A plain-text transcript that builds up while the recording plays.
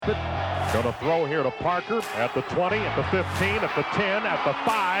Going to throw here to Parker at the 20, at the 15, at the 10, at the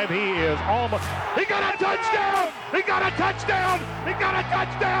 5. He is almost. He got a touchdown! He got a touchdown! He got a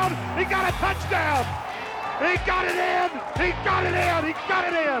touchdown! He got a touchdown! He got it in! He got it in! He got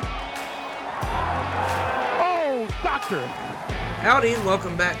it in! Oh, doctor! Howdy, and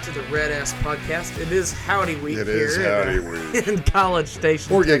welcome back to the Red Ass Podcast. It is Howdy Week It here is Howdy Week. in College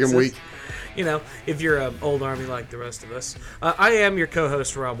Station, Or Gig'em Texas. Week. You know, if you're an old Army like the rest of us. I am your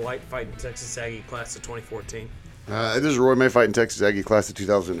co-host, Rob White, fighting Texas Aggie class of 2014. This is Roy May fighting Texas Aggie class of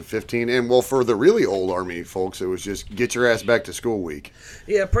 2015. And, well, for the really old Army folks, it was just get your ass back to school week.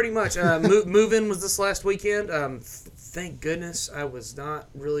 Yeah, pretty much. Move-in was this last weekend. Thank goodness I was not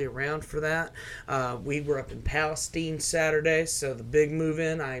really around for that. We were up in Palestine Saturday, so the big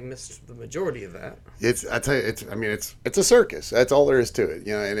move-in, I missed the majority of that. It's a circus. That's all there is to it,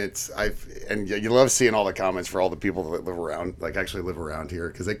 you know. And you love seeing all the comments for all the people that actually live around here,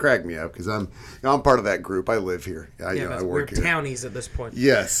 because they crack me up. Because I'm part of that group. I live here. I we're work here. townies at this point.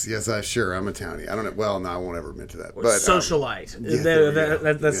 Yes, sure. I'm a townie. I don't know. Well, no, I won't ever admit to that. Or But socialite.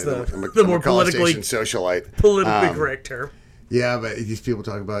 That's I'm the a more college politically station socialite. correct term. Yeah, but these people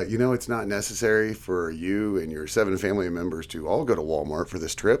talk about, it's not necessary for you and your 7 family members to all go to Walmart for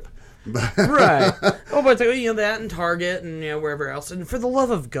this trip. Right. Oh, but that and Target and wherever else. And for the love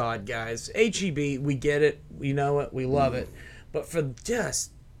of God, guys, HEB, we get it, we know it, we love it. But for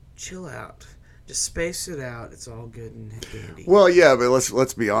just chill out, just space it out. It's all good and dandy. Well, yeah, but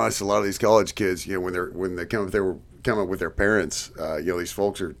let's be honest. A lot of these college kids, when they come up with their parents, these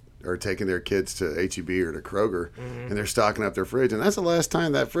folks are taking their kids to HEB or to Kroger, and they're stocking up their fridge, and that's the last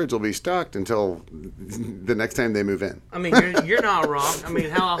time that fridge will be stocked until the next time they move in. I mean, you're not wrong. I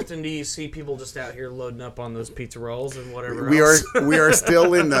mean, how often do you see people just out here loading up on those pizza rolls and whatever else? We are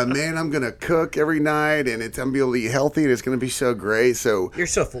still in the, man, I'm going to cook every night, and I'm going to be able to eat healthy, and it's going to be so great. So You're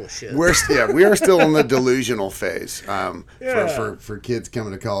so full of shit. We are still in the delusional phase for kids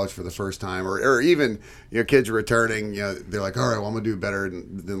coming to college for the first time, or even kids returning. They're like, all right, well, I'm going to do better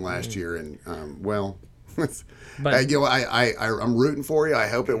than last year, and I'm rooting for you. I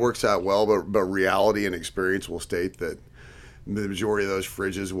hope it works out well, but reality and experience will state that the majority of those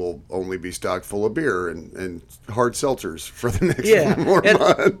fridges will only be stocked full of beer and hard seltzers for the next more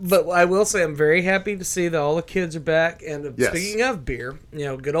months. But I will say I'm very happy to see that all the kids are back. And Yes. Speaking of beer,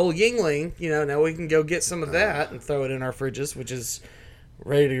 good old Yingling, now we can go get some of that and throw it in our fridges, which is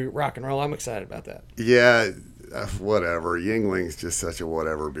ready to rock and roll. I'm excited about that. Yeah, whatever. Yingling's just such a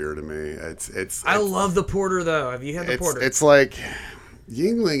whatever beer to me. I love the porter though. Have you had the porter? It's like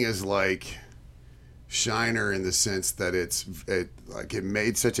Yingling is like Shiner in the sense that it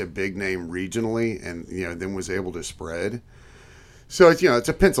made such a big name regionally, and then was able to spread. So it's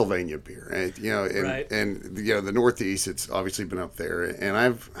a Pennsylvania beer, and Right. and the Northeast, it's obviously been up there, and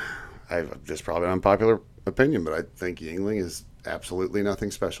I've just probably an unpopular opinion, but I think Yingling is absolutely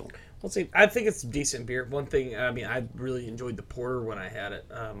nothing special. Let's see. I think it's decent beer. One thing, I really enjoyed the porter when I had it.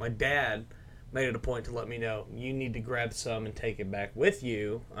 My dad made it a point to let me know, you need to grab some and take it back with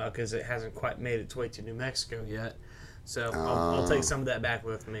you, because it hasn't quite made its way to New Mexico yet. So I'll take some of that back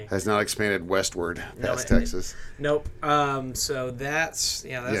with me. Has not expanded westward past Texas. Nope. So that's all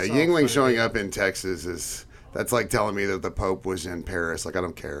Yingling fun. showing up in Texas that's like telling me that the Pope was in Paris. Like, I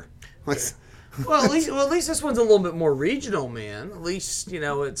don't care. Well, at least this one's a little bit more regional, man. At least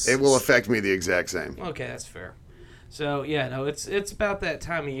it's. It will affect me the exact same. Okay, that's fair. So it's about that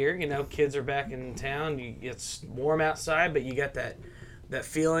time of year. Kids are back in town. It's warm outside, but you got that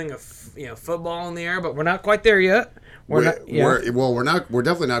feeling of football in the air. But we're not quite there yet. We're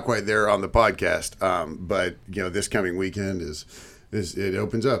definitely not quite there on the podcast. But this coming weekend is it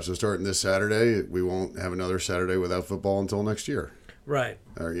opens up. So starting this Saturday, we won't have another Saturday without football until next year. Right.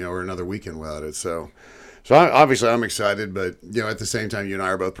 Or another weekend without it. So obviously I'm excited, but at the same time, you and I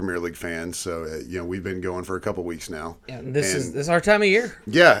are both Premier League fans, so we've been going for a couple weeks now. Yeah, and this is our time of year.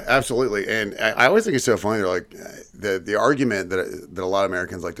 Yeah, absolutely. And I always think it's so funny. They're like the argument that a lot of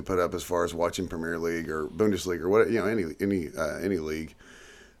Americans like to put up as far as watching Premier League or Bundesliga or what any league.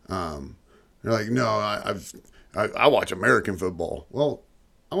 They're like, no, I watch American football. Well,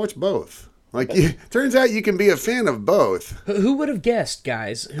 I watch both. Turns out you can be a fan of both. Who would have guessed,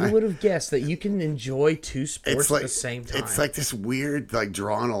 guys? Who would have guessed that you can enjoy two sports at the same time? It's like this weird,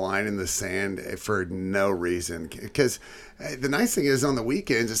 drawing a line in the sand for no reason. Because the nice thing is on the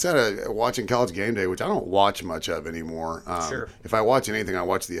weekends, instead of watching College Game Day, which I don't watch much of anymore. Sure. If I watch anything, I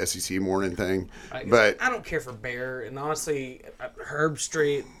watch the SEC morning thing. But I don't care for Bear, and honestly, Herb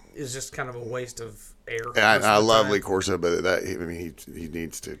Street is just kind of a waste of air. I love Lee Corso, but he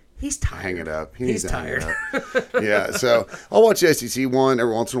needs to. He's tired. Hang it up. He's tired. Yeah, so I'll watch the SEC one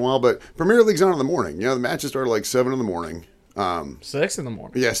every once in a while, but Premier League's on in the morning. The matches start at like 7 in the morning. 6 in the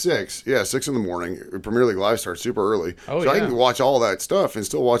morning. Yeah, 6. Yeah, 6 in the morning. Premier League Live starts super early. Oh, so I can watch all that stuff and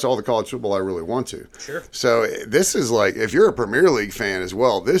still watch all the college football I really want to. Sure. So this is like, if you're a Premier League fan as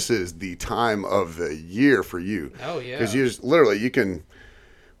well, this is the time of the year for you. Oh, yeah. Because you can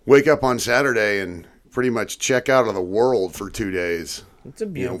wake up on Saturday and pretty much check out of the world for 2 days. It's a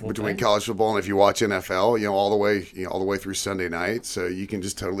beautiful between thing. college football and if you watch NFL, all the way through Sunday night, so you can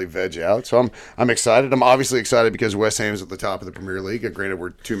just totally veg out. So I'm excited. I'm obviously excited because West Ham's at the top of the Premier League. Granted,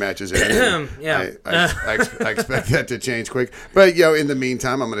 we're 2 matches in. Yeah, I expect that to change quick. But in the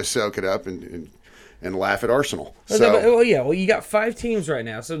meantime, I'm going to soak it up and laugh at Arsenal. So Well, you got 5 teams right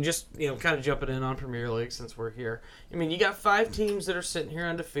now. So just kind of jumping in on Premier League since we're here. I mean, you got 5 teams that are sitting here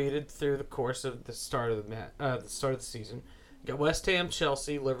undefeated through the course of the start of the season. You got West Ham,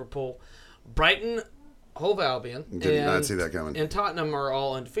 Chelsea, Liverpool, Brighton, Hove Albion. Did not see that coming. And Tottenham are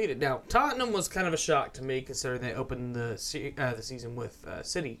all undefeated. Now, Tottenham was kind of a shock to me considering they opened the season with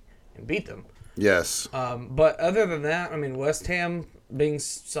City and beat them. Yes. But other than that, I mean, West Ham being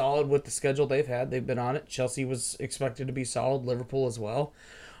solid with the schedule they've had, they've been on it. Chelsea was expected to be solid, Liverpool as well.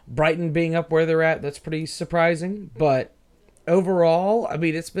 Brighton being up where they're at, that's pretty surprising. But overall, I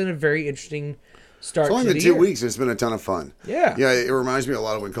mean, it's been a very interesting start it's only to been the 2 year. weeks. It's been a ton of fun. Yeah. Yeah, it reminds me a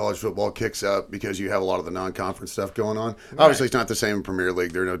lot of when college football kicks up because you have a lot of the non-conference stuff going on. Right. Obviously, it's not the same in Premier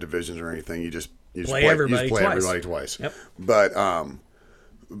League. There are no divisions or anything. You just play everybody twice. Yep. But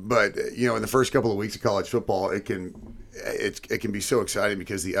in the first couple of weeks of college football, it can be so exciting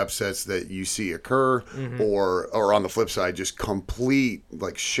because the upsets that you see occur, or on the flip side, just complete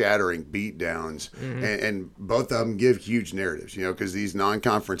like shattering beatdowns, and both of them give huge narratives. Because these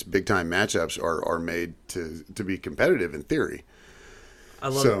non-conference big time matchups are made to be competitive in theory. I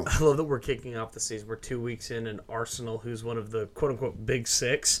love that we're kicking off the season. We're 2 weeks in, and Arsenal, who's one of the quote-unquote big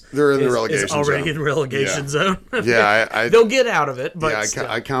 6, they're in the relegation is already zone. in relegation zone. Yeah, they'll get out of it. But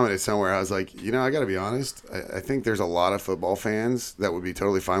I commented somewhere. I was like, I got to be honest. I think there's a lot of football fans that would be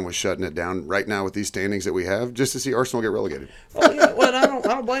totally fine with shutting it down right now with these standings that we have, just to see Arsenal get relegated. Well, I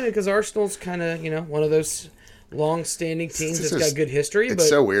don't blame it because Arsenal's kind of one of those long-standing teams that's got good history. It's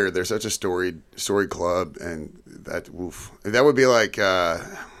so weird. They're such a storied club, and that would be like trying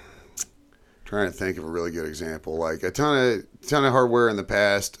to think of a really good example, like a ton of hardware in the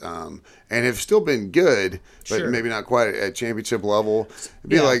past, and have still been good, but maybe not quite at championship level. It'd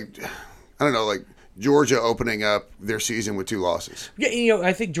be like, I don't know, like Georgia opening up their season with 2 losses. Yeah,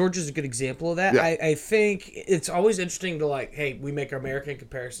 I think Georgia's a good example of that. Yeah. I think it's always interesting to we make American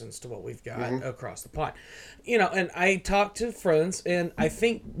comparisons to what we've got across the pond. And I talk to friends, and I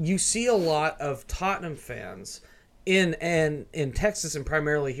think you see a lot of Tottenham fans in Texas, and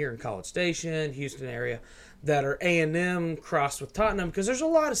primarily here in College Station, Houston area, that are A&M crossed with Tottenham, because there's a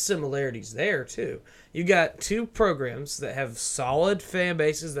lot of similarities there too. You got 2 programs that have solid fan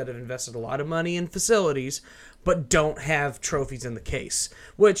bases that have invested a lot of money in facilities, but don't have trophies in the case,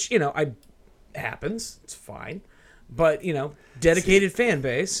 which happens. It's fine. But dedicated fan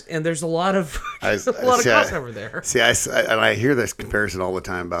base, and there's a lot of crossover there. I hear this comparison all the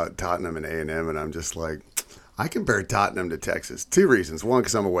time about Tottenham and A&M, and I'm just like, I compare Tottenham to Texas. 2 reasons. 1,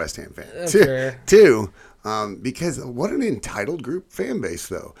 because I'm a West Ham fan. Two, because what an entitled group fan base,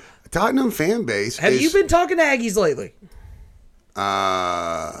 though. Tottenham fan base. Have you been talking to Aggies lately?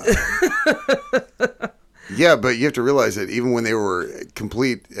 Yeah, but you have to realize that even when they were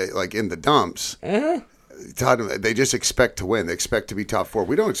complete, like in the dumps, Tottenham, they just expect to win. They expect to be top 4.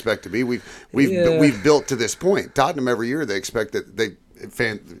 We don't expect to be. We've built to this point. Tottenham every year they expect that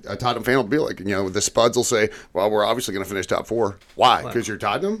a Tottenham fan will be like, the Spuds will say, well, we're obviously going to finish top 4. Why? Because you're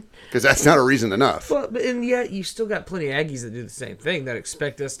Tottenham? Because that's not a reason enough. Well, and yet you still got plenty of Aggies that do the same thing, that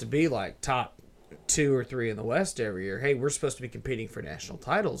expect us to be like top 2 or 3 in the West every year. Hey, we're supposed to be competing for national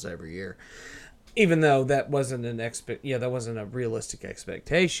titles every year. Even though that wasn't that wasn't a realistic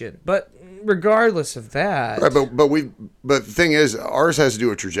expectation. But regardless of that, right? But the thing is, ours has to do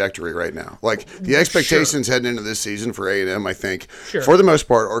with trajectory right now. Like the expectations heading into this season for A&M, I think, for the most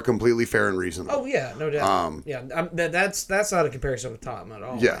part, are completely fair and reasonable. Oh yeah, no doubt. That's not a comparison with Tottenham at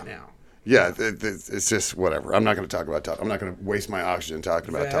all right now. Yeah, it's just whatever. I'm not going to talk about Tottenham. I'm not going to waste my oxygen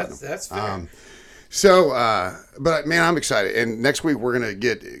talking about Tottenham. That's fair. So, but man, I'm excited. And next week we're gonna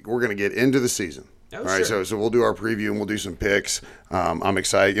get into the season. Oh, All right, sure. so we'll do our preview and we'll do some picks. I'm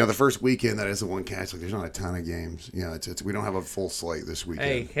excited. The first weekend that is the one catch. Like, there's not a ton of games. It's we don't have a full slate this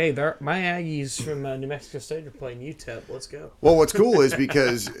weekend. Hey, my Aggies from New Mexico State are playing UTEP. Let's go. Well, what's cool is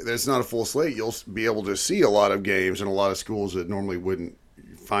because there's not a full slate, you'll be able to see a lot of games and a lot of schools that normally wouldn't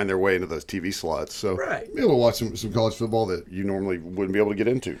find their way into those TV slots. So Right. be able to watch some college football that you normally wouldn't be able to get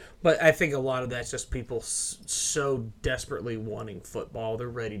into. But I think a lot of that's just people so desperately wanting football. They're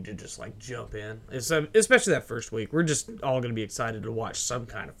ready to just like jump in. Especially that first week. We're just all going to be excited to watch some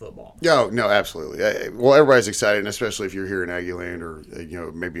kind of football. Yeah, no, absolutely. Well, everybody's excited, and especially if you're here in Aggieland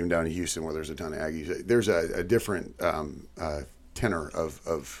or maybe even down in Houston where there's a ton of Aggies. There's a different tenor of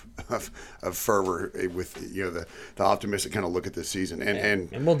fervor with the optimistic kind of look at this season, and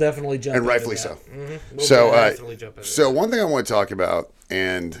we'll definitely jump and into rightfully that. so. Mm-hmm. So definitely jump into so that. one thing I want to talk about,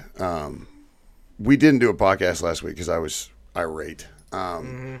 and we didn't do a podcast last week because I was irate,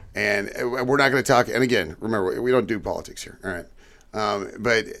 and we're not going to talk. And again, remember, we don't do politics here, all right?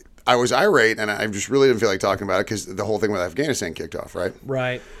 But I was irate, and I just really didn't feel like talking about it because the whole thing with Afghanistan kicked off, right?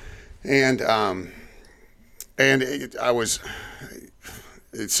 Right. And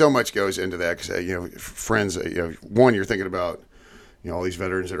so much goes into that because friends, one, you're thinking about all these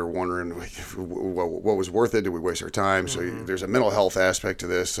veterans that are wondering what was worth it. Did we waste our time? So there's a mental health aspect to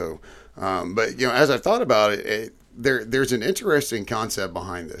this. So, but as I've thought about it, there's an interesting concept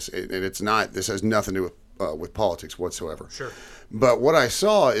behind this, and it's not. This has nothing to do with politics whatsoever. Sure. But what I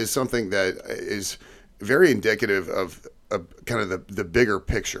saw is something that is very indicative of kind of the bigger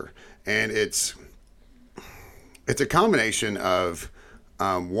picture, and it's a combination of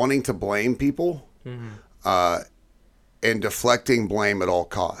wanting to blame people and deflecting blame at all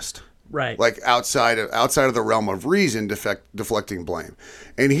cost. Right. Like outside of the realm of reason, deflecting blame.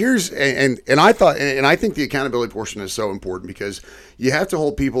 And I thought, and I think the accountability portion is so important because you have to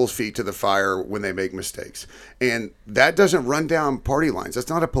hold people's feet to the fire when they make mistakes, and that doesn't run down party lines. That's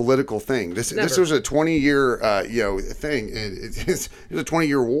not a political thing. This was a 20-year thing. It's a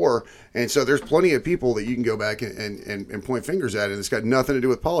 20-year war, and so there's plenty of people that you can go back and point fingers at, and it's got nothing to do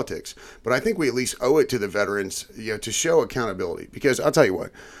with politics. But I think we at least owe it to the veterans, to show accountability, because I'll tell you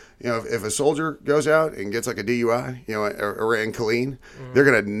what. If a soldier goes out and gets like a DUI, or in Killeen, they're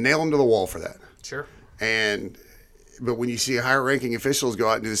going to nail him to the wall for that. Sure. But when you see higher ranking officials go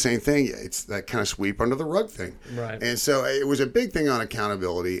out and do the same thing, it's that kind of sweep under the rug thing. Right. And so it was a big thing on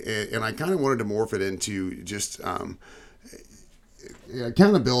accountability, and I kind of wanted to morph it into just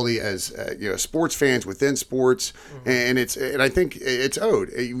accountability as sports fans within sports, and I think it's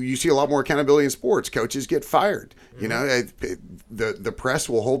owed. You see a lot more accountability in sports. Coaches get fired. The press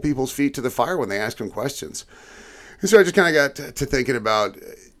will hold people's feet to the fire when they ask them questions. And so I just kind of got to thinking about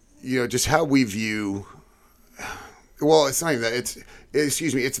just how we view. Well, it's not even that.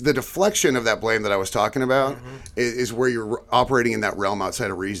 It's the deflection of that blame that I was talking about is where you're operating in that realm outside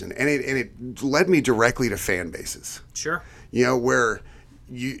of reason, and it led me directly to fan bases. Sure. Where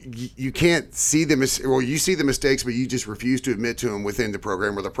you can't see you see the mistakes, but you just refuse to admit to them within the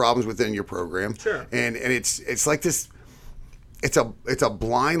program or the problems within your program. Sure. And it's like this. It's a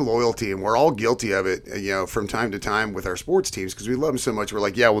blind loyalty, and we're all guilty of it. From time to time with our sports teams because we love them so much. We're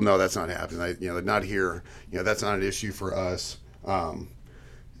like, yeah, well, no, that's not happening. They're not here. That's not an issue for us.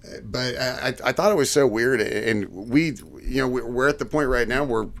 But I thought it was so weird, and we're at the point right now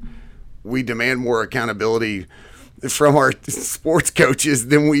where we demand more accountability from our sports coaches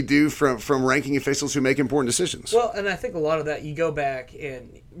than we do from ranking officials who make important decisions. Well, and I think a lot of that, you go back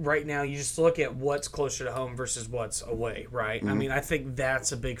and right now you just look at what's closer to home versus what's away, right? I mean, I think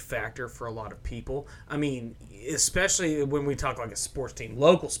that's a big factor for a lot of people. I mean, especially when we talk like a sports team,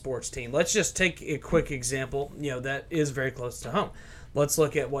 local sports team. Let's just take a quick example, that is very close to home. Let's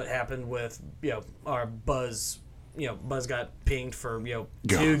look at what happened with, our Buzz. Buzz got pinged for,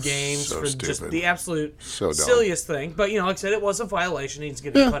 2 games so for stupid. just the absolute So dumb. silliest thing. But, like I said, it was a violation. He's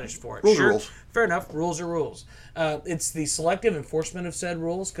getting punished for it. Rules are Sure, rules. fair enough. Rules are rules. It's the selective enforcement of said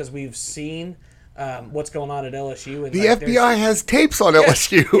rules because we've seen what's going on at LSU. And The FBI has tapes on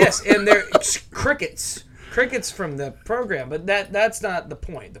LSU. Yes, and they're crickets from the program. But that's not the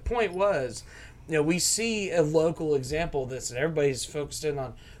point. The point was, we see a local example of this, and everybody's focused in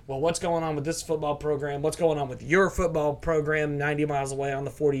on, well, what's going on with this football program? What's going on with your football program 90 miles away on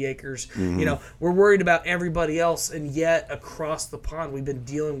the 40 acres? We're worried about everybody else, and yet across the pond, we've been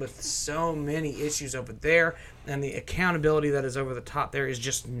dealing with so many issues over there, and the accountability that is over the top there is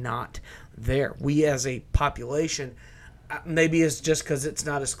just not there. We as a population, maybe it's just because it's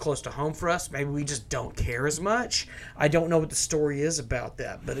not as close to home for us. Maybe we just don't care as much. I don't know what the story is about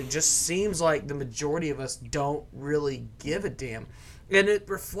that, but it just seems like the majority of us don't really give a damn. And it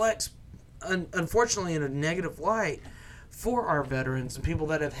reflects unfortunately in a negative light for our veterans and people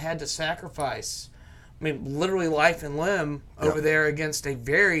that have had to sacrifice, I mean, literally life and limb over there against a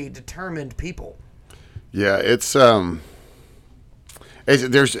very determined people. Yeah, there's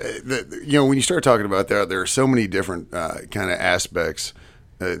when you start talking about that, there are so many different kind of aspects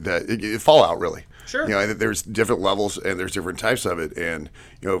that fallout really. Sure. There's different levels and there's different types of it, and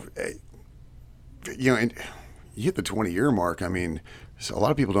and you hit the 20-year mark. I mean, so a lot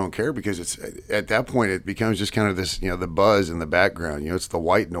of people don't care because it's at that point it becomes just kind of this, the buzz in the background. It's the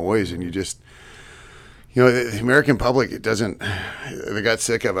white noise, and you just. The American public, it doesn't. They got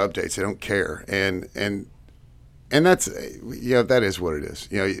sick of updates. They don't care, and that's that is what it is.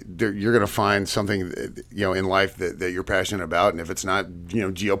 You're going to find something in life that you're passionate about, and if it's not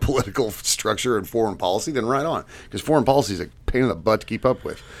geopolitical structure and foreign policy, then right on, because foreign policy is a pain in the butt to keep up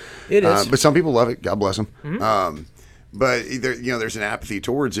with. It is, but some people love it. God bless them. Mm-hmm. But there's an apathy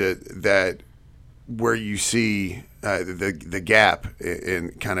towards it that where you see. The gap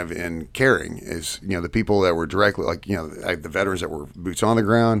in caring is the people that were directly the veterans that were boots on the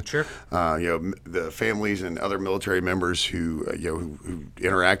ground. Sure. The families and other military members who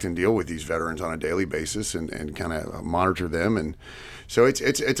interact and deal with these veterans on a daily basis and kind of monitor them, and so it's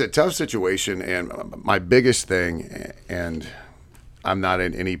a tough situation. And my biggest thing, and I'm not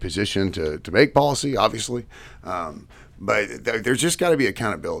in any position to make policy, obviously, but there's just got to be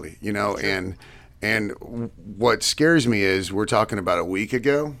accountability, sure. And what scares me is we're talking about a week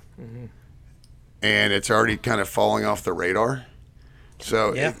ago, mm-hmm. and it's already kind of falling off the radar.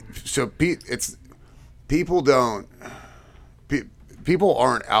 So, yeah. People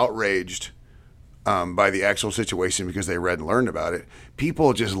aren't outraged by the actual situation because they read and learned about it.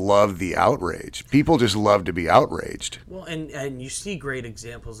 People just love the outrage. People just love to be outraged. Well, and you see great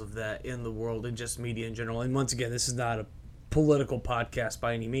examples of that in the world and just media in general. And once again, this is not a political podcast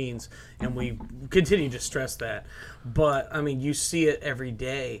by any means, and we continue to stress that, but I mean, you see it every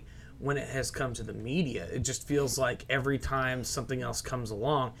day when it has come to the media. It just feels like every time something else comes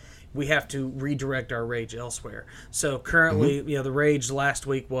along, we have to redirect our rage elsewhere. So currently, mm-hmm. The rage last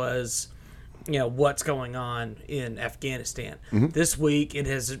week was what's going on in Afghanistan. Mm-hmm. This week it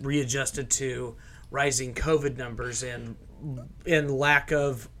has readjusted to rising COVID numbers and lack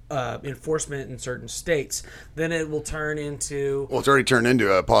of enforcement in certain states. Then it will turn into... Well, it's already turned into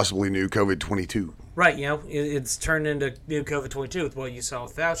a possibly new COVID-22. Right, it's turned into new COVID-22 with what you saw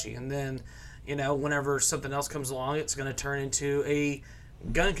with Fauci. And then, whenever something else comes along, it's going to turn into a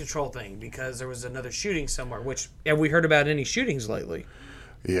gun control thing because there was another shooting somewhere, have we heard about any shootings lately?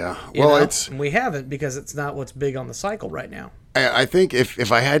 Yeah. Well, we haven't because it's not what's big on the cycle right now. I think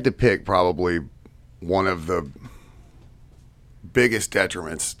if I had to pick probably one of the biggest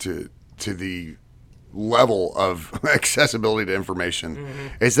detriments to the level of accessibility to information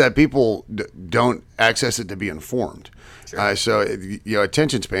mm-hmm. is that people don't access it to be informed. Sure. So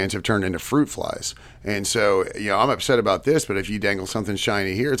attention spans have turned into fruit flies, and so I'm upset about this. But if you dangle something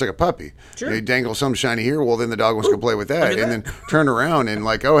shiny here, it's like a puppy. Sure. You dangle something shiny here, well then the dog wants to play with that, and then turn around and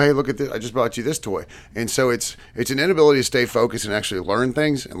oh hey, look at this! I just bought you this toy. And so it's an inability to stay focused and actually learn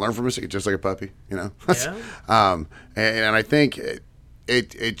things and learn from it, just like a puppy. Yeah. And I think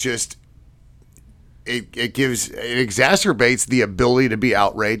it just exacerbates the ability to be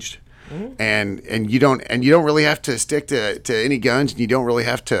outraged. Mm-hmm. And you don't really have to stick to any guns, and you don't really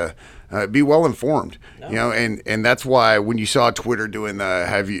have to be well informed. No. And that's why when you saw Twitter doing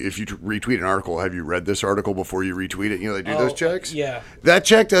if you retweet an article, have you read this article before you retweet it? They do those checks. Yeah. That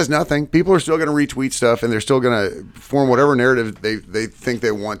check does nothing. People are still going to retweet stuff, and they're still going to form whatever narrative they think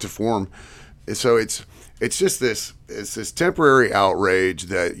they want to form. And so it's just this temporary outrage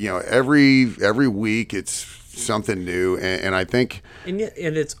that every week it's something new, and I think and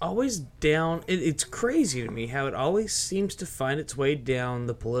it's always down. It's crazy to me how it always seems to find its way down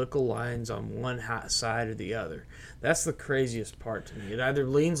the political lines on one side or the other. That's the craziest part to me. It either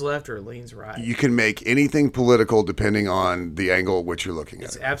leans left or it leans right. You can make anything political depending on the angle at which you're looking at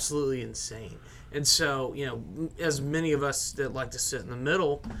it. It's absolutely insane. And so, as many of us that like to sit in the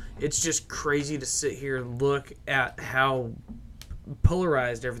middle, it's just crazy to sit here and look at how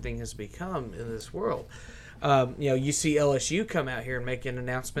polarized everything has become in this world. You see LSU come out here and make an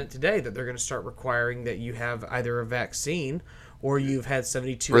announcement today that they're going to start requiring that you have either a vaccine or you've had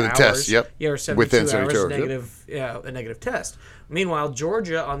 72 or the hours. Test, yep. Yeah, or 72 Within hours 72 hours, a negative test. Meanwhile,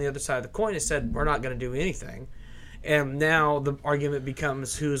 Georgia, on the other side of the coin, has said, we're not going to do anything. And now the argument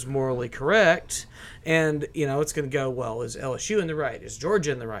becomes who's morally correct. And, it's going to go, well, is LSU in the right? Is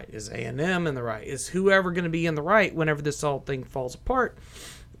Georgia in the right? Is A&M in the right? Is whoever going to be in the right whenever this whole thing falls apart?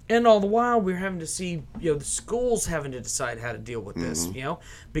 And all the while, we're having to see, the schools having to decide how to deal with this,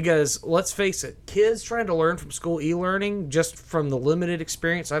 because let's face it, kids trying to learn from school e-learning, just from the limited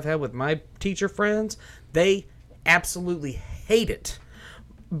experience I've had with my teacher friends, they absolutely hate it.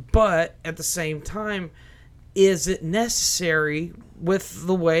 But at the same time, is it necessary with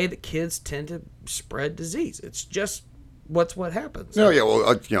the way that kids tend to spread disease? It's just what happens. No, yeah,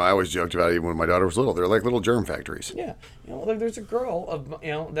 well, I always joked about it even when my daughter was little. They're like little germ factories. Yeah. Like there's a girl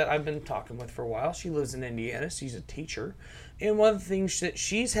that I've been talking with for a while. She lives in Indiana. She's a teacher. And one of the things that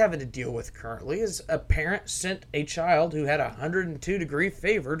she's having to deal with currently is a parent sent a child who had a 102-degree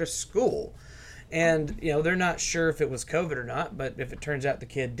fever to school. And, they're not sure if it was COVID or not, but if it turns out the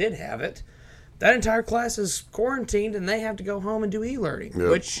kid did have it, that entire class is quarantined and they have to go home and do e-learning,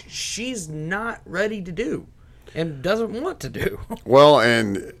 which she's not ready to do. And doesn't want to do. Well,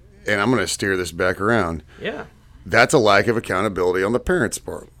 and I'm going to steer this back around. Yeah. That's a lack of accountability on the parents'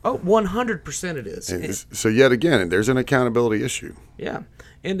 part. Oh, 100% it is. And so yet again, there's an accountability issue. Yeah.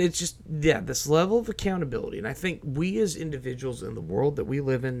 And it's just, this level of accountability. And I think we as individuals in the world that we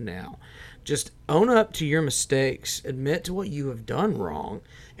live in now, just own up to your mistakes, admit to what you have done wrong,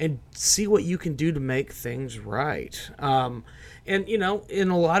 and see what you can do to make things right. And, in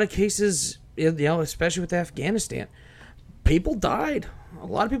a lot of cases, especially with Afghanistan, people died. A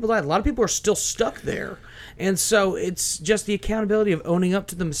lot of people died. A lot of people are still stuck there. And so it's just the accountability of owning up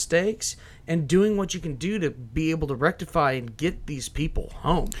to the mistakes and doing what you can do to be able to rectify and get these people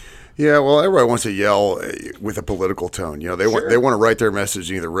home. Yeah, well, everybody wants to yell with a political tone. They want to write their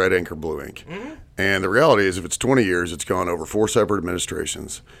message in either red ink or blue ink. Mm-hmm. And the reality is, if it's 20 years, it's gone over 4 separate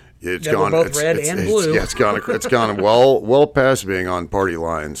administrations. It's gone both red and blue. It's gone well past being on party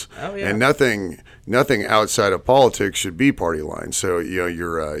lines. Oh, yeah. And nothing outside of politics should be party lines. So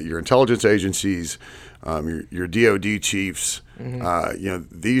your intelligence agencies, your DOD chiefs,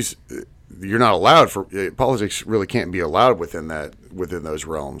 these. You're not allowed for politics. Really can't be allowed within those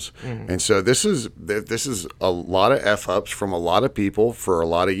realms, and so this is a lot of f-ups from a lot of people for a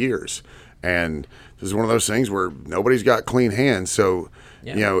lot of years, and this is one of those things where nobody's got clean hands. So,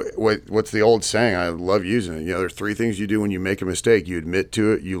 what's the old saying? I love using it. There's 3 things you do when you make a mistake: you admit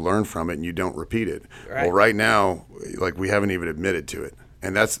to it, you learn from it, and you don't repeat it. Right. Well, right now, we haven't even admitted to it.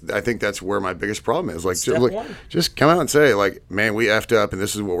 And I think that's where my biggest problem is. Just come out and say, man, we effed up, and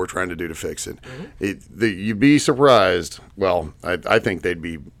this is what we're trying to do to fix it. Mm-hmm. You'd be surprised. Well, I think they'd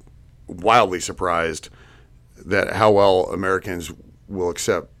be wildly surprised that how well Americans will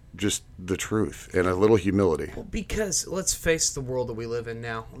accept just the truth and a little humility. Well, because let's face the world that we live in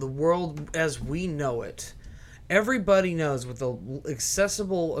now. The world as we know it. Everybody knows with the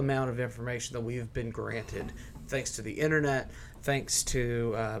accessible amount of information that we have been granted, thanks to the internet, thanks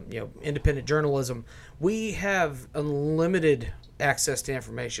to independent journalism, we have unlimited access to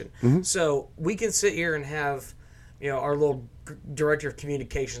information. Mm-hmm. So we can sit here and have our little director of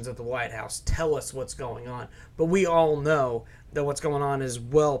communications at the White House tell us what's going on, but we all know that what's going on is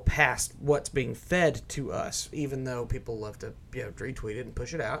well past what's being fed to us, even though people love to retweet it and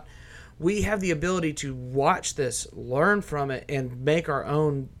push it out. We have the ability to watch this, learn from it, and make our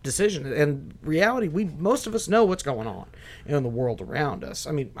own decisions. And reality, most of us know what's going on in the world around us.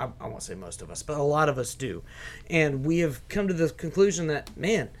 I mean, I won't say most of us, but a lot of us do. And we have come to the conclusion that,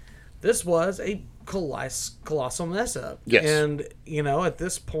 man, this was a colossal mess up. Yes. And, at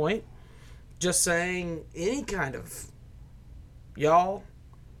this point, just saying any kind of, y'all,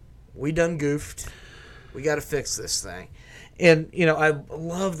 we done goofed. We got to fix this thing. And, I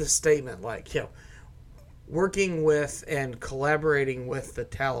love the statement, working with and collaborating with the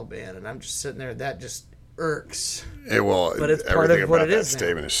Taliban. And I'm just sitting there, that just irks. But it's part of what it is. That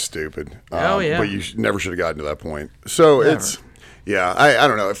statement is stupid. Yeah. But you never should have gotten to that point. So Never. I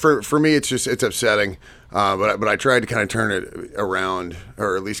don't know. For me, it's upsetting. But I tried to kind of turn it around,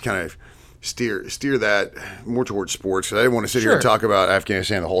 or at least kind of steer that more towards sports. Because I didn't want to sit here and talk about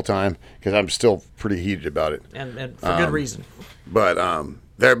Afghanistan the whole time, because I'm still pretty heated about it, and for good reason. But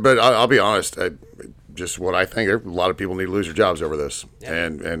I'll be honest. Just what I think. A lot of people need to lose their jobs over this,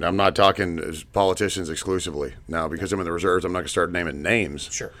 and I'm not talking as politicians exclusively. Now, because I'm in the reserves, I'm not going to start naming names.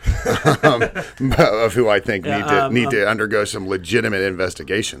 Sure. Of who I think need to undergo some legitimate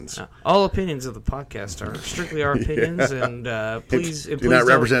investigations. All opinions of the podcast are strictly our opinions, and please do not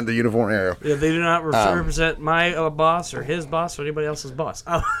represent the uniform area. Yeah, they do not represent my boss or his boss or anybody else's boss.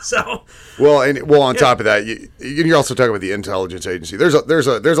 On top of that, you're also talking about the intelligence agency. There's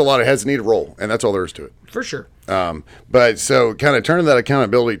a lot of heads that need to roll, and that's all there is to it. For sure. But so kind of turning that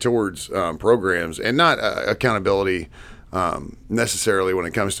accountability towards programs, and not accountability necessarily when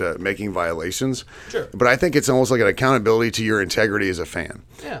it comes to making violations. Sure. But I think it's almost like an accountability to your integrity as a fan.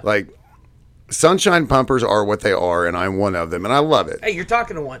 Yeah. Like, Sunshine Pumpers are what they are, and I'm one of them, and I love it. Hey, you're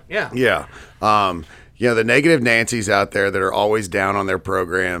talking to one. Yeah. Yeah. The negative Nancys out there that are always down on their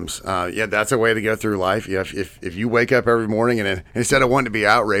programs. That's a way to go through life. Yeah, if you wake up every morning and instead of wanting to be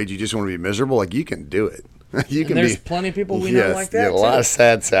outraged, you just want to be miserable, like, you can do it. There's plenty of people we know like that. Yeah, a lot of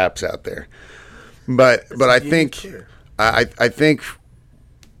sad saps out there. But I think I think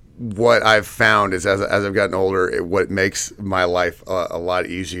what I've found is as I've gotten older, what makes my life a lot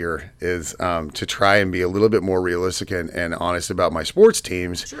easier is to try and be a little bit more realistic and honest about my sports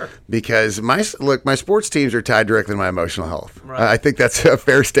teams. Sure. Because my sports teams are tied directly to my emotional health. Right. I think that's a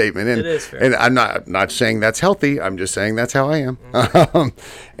fair statement. And, it is fair. And I'm not saying that's healthy. I'm just saying that's how I am.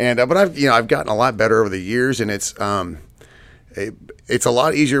 Mm-hmm. But I've gotten a lot better over the years, and it's a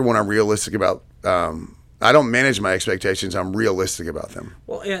lot easier when I'm realistic about. I don't manage my expectations. I'm realistic about them.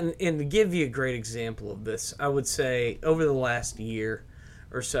 Well, and to give you a great example of this, I would say over the last year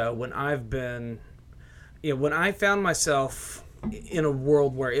or so, when I found myself in a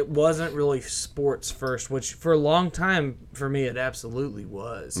world where it wasn't really sports first, which for a long time for me it absolutely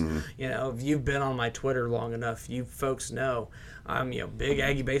was. Mm-hmm. If you've been on my Twitter long enough, you folks know I'm big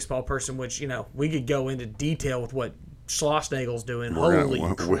Aggie baseball person, which we could go into detail with what Schlossnagel's doing. Holy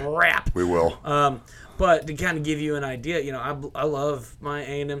crap! We will. But to kind of give you an idea, I love my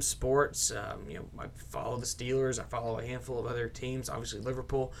A&M sports. I follow the Steelers. I follow a handful of other teams, obviously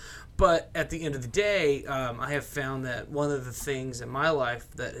Liverpool. But at the end of the day, I have found that one of the things in my life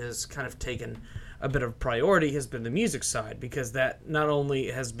that has kind of taken a bit of priority has been the music side, because that not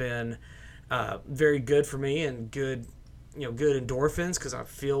only has been very good for me and good endorphins, because I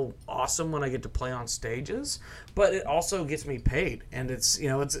feel awesome when I get to play on stages, but it also gets me paid, and it's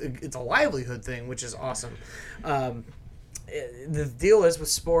a livelihood thing, which is awesome. The deal is with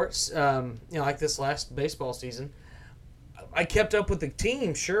sports, like this last baseball season, I kept up with the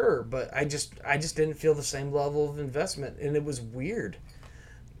team, sure, but I just didn't feel the same level of investment, and it was weird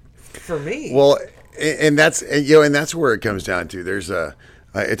for me. Well, and that's where it comes down to. There's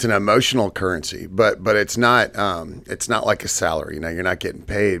it's an emotional currency, but it's not like a salary. You're not getting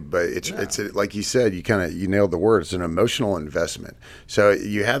paid, but it's like you said, you nailed the word. It's an emotional investment. So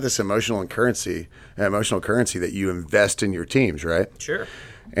you have this emotional currency that you invest in your teams, right? Sure.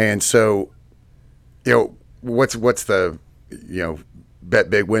 And so, what's the bet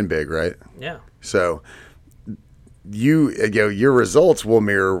big, win big, right? Yeah. So your results will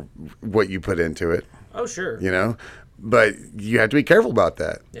mirror what you put into it. Oh, sure. But you have to be careful about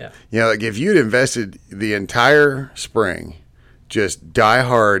that. Yeah. Like if you'd invested the entire spring, just die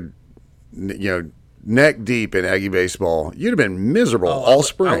hard, neck deep in Aggie baseball, you'd have been miserable all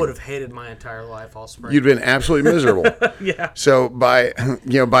spring. I would have hated my entire life all spring. You'd been absolutely miserable. Yeah. So by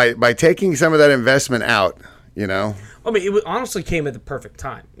taking some of that investment out, it honestly came at the perfect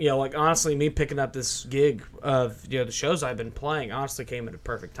time. Honestly, me picking up this gig of the shows I've been playing honestly came at a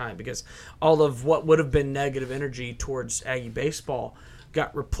perfect time, because all of what would have been negative energy towards Aggie baseball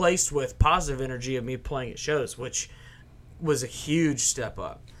got replaced with positive energy of me playing at shows, which was a huge step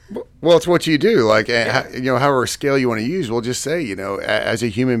up. Well, it's what you do. Like, however scale you want to use, we'll just say, as a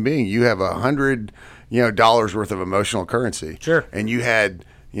human being, you have $100, dollars worth of emotional currency. Sure. And you had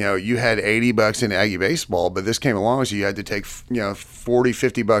 $80 in Aggie baseball, but this came along, so you had to take,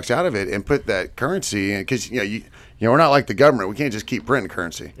 $40-$50 out of it and put that currency in, because, we're not like the government. We can't just keep printing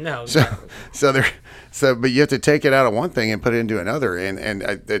currency. No. But you have to take it out of one thing and put it into another, and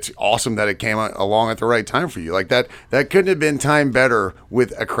it's awesome that it came along at the right time for you. Like that couldn't have been timed better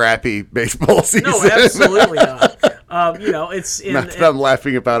with a crappy baseball season. No, absolutely not. I'm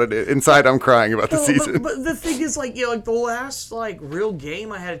laughing about it. Inside, I'm crying about the season. But the thing is, the last I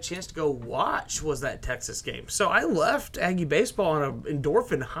game I had a chance to go watch was that Texas game. So I left Aggie baseball on an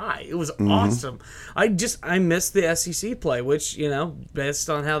endorphin high. It was awesome. I missed the SEC play, which based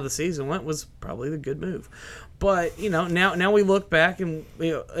on how the season went, was probably the good move. But now we look back, and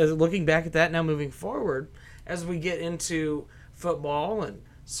looking back at that now, moving forward, as we get into football and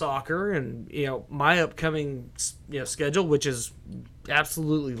soccer and my upcoming schedule, which is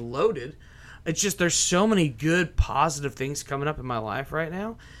absolutely loaded. It's just there's so many good positive things coming up in my life right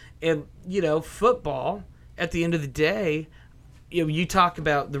now, and football at the end of the day, you talk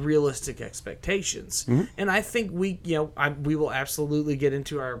about the realistic expectations, and I think we will absolutely get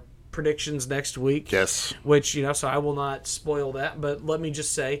into our predictions next week. Yes. Which so I will not spoil that, but let me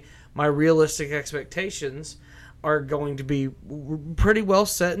just say my realistic expectations are going to be pretty well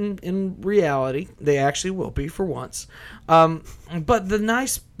set in reality. They actually will be for once. But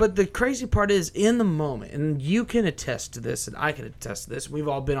the crazy part is in the moment, and you can attest to this, and I can attest to this. We've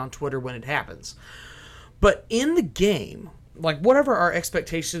all been on Twitter when it happens. But in the game, like whatever our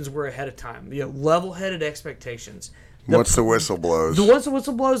expectations were ahead of time, level-headed expectations. Once the whistle blows. Once the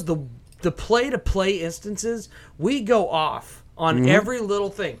whistle blows, the play-to-play instances, we go off on every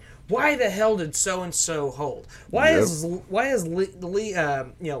little thing. Why the hell did so and so hold? Why is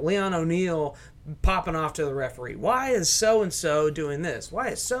Leon O'Neal popping off to the referee? Why is so and so doing this? Why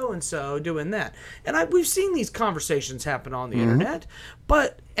is so and so doing that? And we've seen these conversations happen on the internet,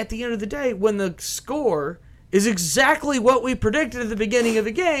 but at the end of the day, when the score is exactly what we predicted at the beginning of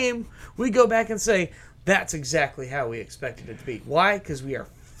the game, we go back and say that's exactly how we expected it to be. Why? Because we are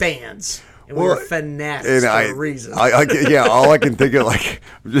fans. And we're fanatics for a reason. All I can think of, like,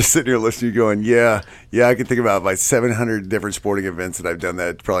 I'm just sitting here listening to you going, I can think about like 700 different sporting events that I've done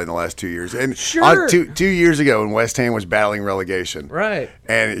that probably in the last 2 years. And sure. 2 years ago when West Ham was battling relegation. Right.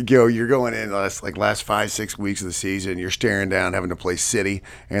 And, you're going in last 5-6 weeks of the season, you're staring down having to play City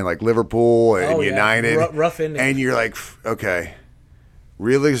and, like, Liverpool and United. Rough ending. And you're like, okay,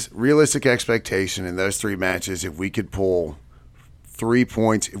 realistic expectation in those 3 matches, if we could pull 3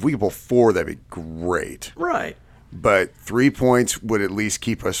 points. If we could pull 4, that'd be great. Right. But 3 points would at least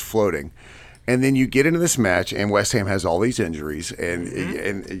keep us floating. And then you get into this match, and West Ham has all these injuries,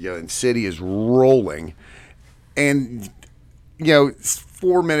 and City is rolling. And,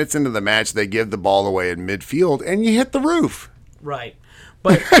 4 minutes into the match, they give the ball away in midfield, and you hit the roof. Right.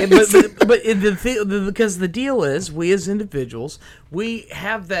 But because the deal is, we as individuals, we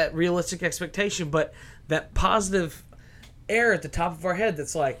have that realistic expectation, but that positive air at the top of our head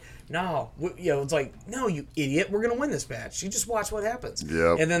that's like, no, it's like, no, you idiot, we're going to win this match. You just watch what happens.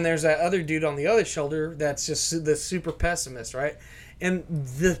 Yep. And then there's that other dude on the other shoulder that's just the super pessimist, right? And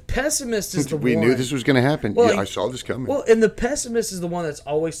the pessimist is the one. We knew this was going to happen. Well, I saw this coming. Well, and the pessimist is the one that's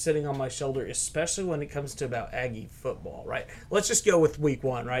always sitting on my shoulder, especially when it comes to about Aggie football, right? Let's just go with week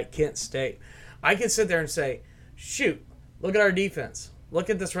 1, right? Kent State. I can sit there and say, shoot, look at our defense. Look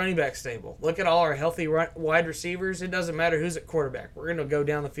at this running back stable. Look at all our healthy wide receivers. It doesn't matter who's at quarterback. We're going to go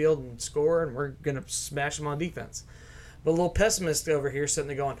down the field and score, and we're going to smash them on defense. But a little pessimist over here sitting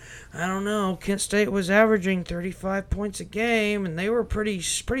there going, I don't know, Kent State was averaging 35 points a game, and they were pretty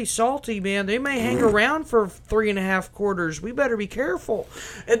salty, man. They may hang around for 3.5 quarters. We better be careful.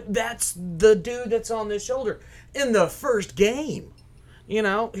 And that's the dude that's on this shoulder in the first game. Here in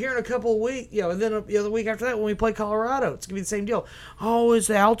a couple of weeks, and then the week after that when we play Colorado, it's going to be the same deal. Oh, is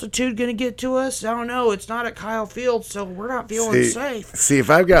the altitude going to get to us? I don't know. It's not at Kyle Field, so we're not feeling safe. See, if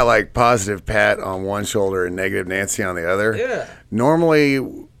I've got, like, positive Pat on one shoulder and negative Nancy on the other,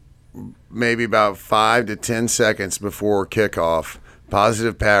 normally maybe about 5 to 10 seconds before kickoff,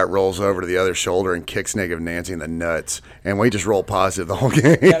 positive Pat rolls over to the other shoulder and kicks negative Nancy in the nuts, and we just roll positive the whole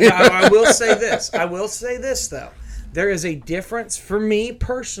game. I will say this, though. There is a difference for me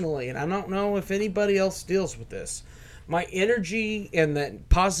personally, and I don't know if anybody else deals with this. My energy and that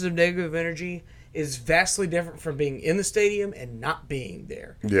positive, negative energy is vastly different from being in the stadium and not being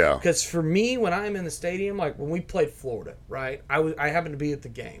there. Yeah. Because for me, when I'm in the stadium, like when we played Florida, right, I happened to be at the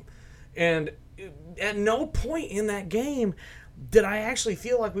game. And at no point in that game did I actually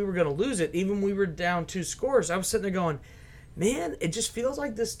feel like we were going to lose it, even when we were down 2 scores. I was sitting there going, man, it just feels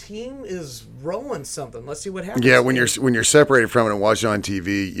like this team is rolling something. Let's see what happens. Yeah, when you're separated from it and watching on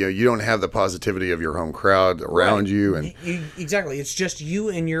TV, you don't have the positivity of your home crowd around you, and exactly, it's just you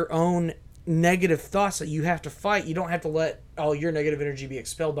and your own negative thoughts that you have to fight. You don't have to let all your negative energy be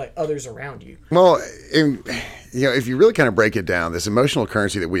expelled by others around you. Well, if you really kind of break it down, this emotional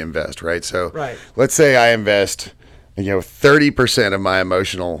currency that we invest, right? So, let's say I invest 30% of my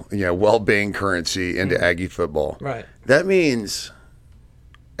emotional, well-being currency into Aggie football. Right. That means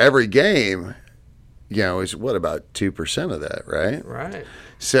every game, is what, about 2% of that, right? Right.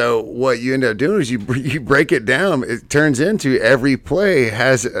 So what you end up doing is you break it down. It turns into every play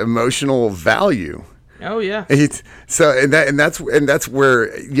has emotional value. Oh yeah. That's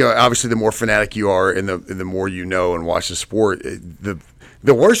where obviously the more fanatic you are and the more you know and watch the sport,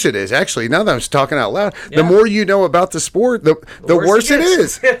 the worse it is. Actually, now that I'm talking out loud, the more you know about the sport, the worse it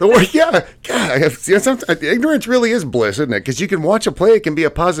is. The worse, God, sometimes ignorance really is bliss, isn't it? Because you can watch a play, it can be a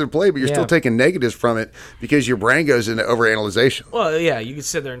positive play, but you're still taking negatives from it because your brain goes into overanalyzation. Well, yeah, you could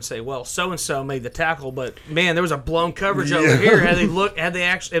sit there and say, well, so and so made the tackle, but man, there was a blown coverage over here. Had they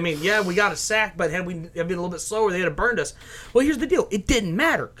actually? I mean, we got a sack, but had we been a little bit slower, they had burned us. Well, here's the deal: it didn't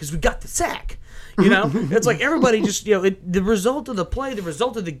matter because we got the sack. You know, it's like everybody just, the result of the play, the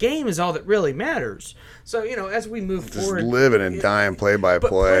result of the game is all that really matters. So, as we move forward. Living and dying play by But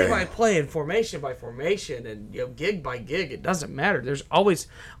play. play by play and formation by formation and gig by gig, it doesn't matter. There's always,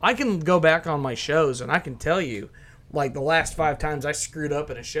 I can go back on my shows and I can tell you, like the last 5 times I screwed up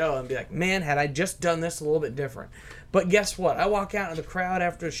in a show and be like, man, had I just done this a little bit different. But guess what? I walk out into the crowd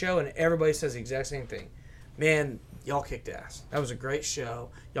after the show and everybody says the exact same thing. Man, y'all kicked ass. That was a great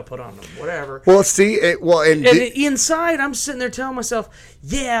show. Y'all put on whatever. Well, see, And inside, I'm sitting there telling myself,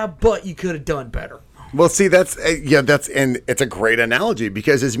 yeah, but you could have done better. well, see, that's and it's a great analogy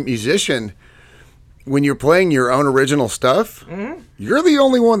because as a musician, when you're playing your own original stuff, you're the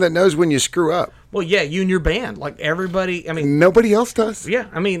only one that knows when you screw up. Well, yeah, you and your band. Like everybody, I mean, Nobody else does. yeah,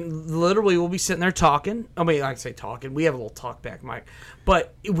 I mean, literally, we'll be sitting there talking. I mean, I say talking. We have a little talk back mic,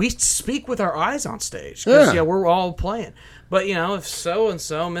 but we speak with our eyes on stage. 'Cause, Yeah. we're all playing. But if so and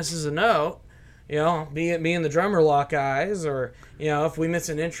so misses a note, be it me and the drummer lock eyes, or if we miss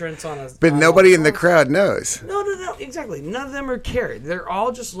an entrance on a. But on nobody one in the song. crowd knows. No, exactly. None of them are carried. They're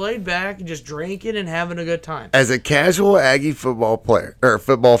all just laid back and just drinking and having a good time. As a casual Aggie football player or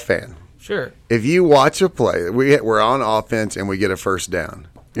football fan, Sure. if you watch a play, we're on offense and we get a first down.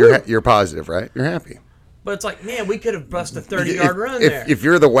 You're positive, right? You're happy. But it's like, man, we could have busted a 30-yard run there. If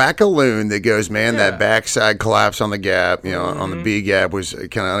you're the whack-a-loon that goes, man, Yeah. that backside collapse on the gap, on the B gap was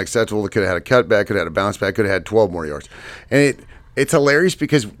kind of unacceptable. It could have had a cutback, could have had a bounce back, could have had 12 more yards. And it's hilarious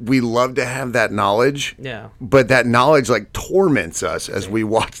because we love to have that knowledge. Yeah. But that knowledge torments us as we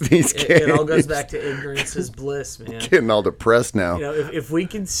watch these games. It all goes back to ignorance is bliss, man. Getting all depressed now. If we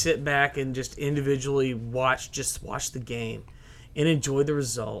can sit back and just individually watch the game and enjoy the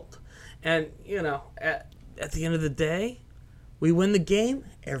result, and at the end of the day, we win the game,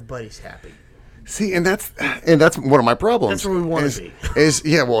 everybody's happy. See, and that's one of my problems. That's where we want to be.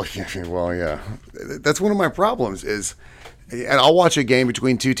 Yeah. That's one of my problems and I'll watch a game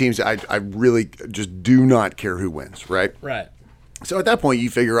between two teams. I really just do not care who wins, right? Right. So at that point, you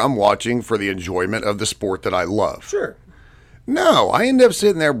figure I'm watching for the enjoyment of the sport that I love. Sure. No, I end up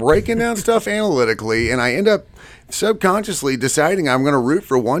sitting there breaking down stuff analytically, and I end up subconsciously deciding I'm going to root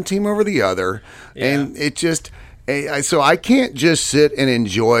for one team over the other, and it just so I can't just sit and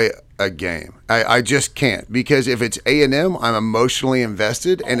enjoy a game. I just can't, because if it's A&M, I'm emotionally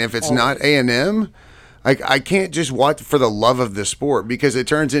invested, and if it's not A&M, I can't just watch for the love of the sport, because it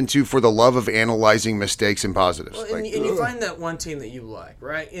turns into for the love of analyzing mistakes and positives. Well, and you find that one team that you like,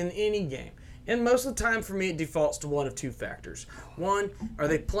 right, in any game. And most of the time, for me, it defaults to one of two factors. One, are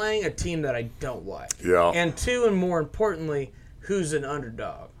they playing a team that I don't like? Yeah. And two, and more importantly, who's an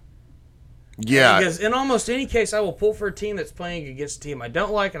underdog? Yeah. Because in almost any case, I will pull for a team that's playing against a team I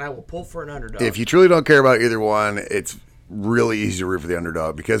don't like, and I will pull for an underdog. If you truly don't care about either one, it's really easy to root for the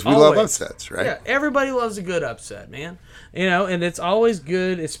underdog, because we love upsets, right? Yeah, everybody loves a good upset, man. And it's always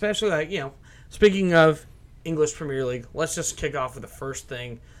good, especially speaking of English Premier League, let's just kick off with the first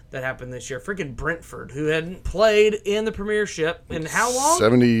thing that happened this year. Freaking Brentford, who hadn't played in the Premiership in how long?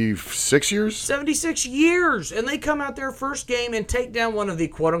 76 years? 76 years. And they come out their first game and take down one of the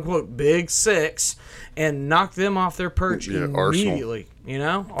quote-unquote Big Six and knock them off their perch immediately.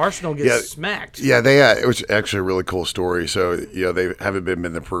 Arsenal gets smacked. Yeah, it was actually a really cool story. So, they haven't been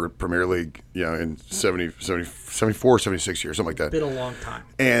in the Premier League, in 74, 76 years, something like that. Been a long time.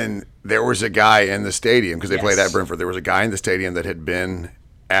 And there was a guy in the stadium, because they played at Brentford. There was a guy in the stadium that had been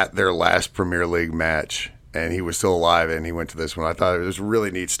at their last Premier League match, and he was still alive, and he went to this one. I thought it was a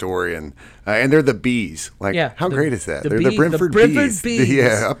really neat story, and they're the Bees. How great is that? They're the Brentford Bees.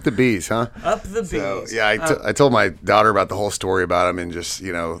 Yeah, up the Bees, huh? Up the Bees. So, I told my daughter about the whole story about them, and just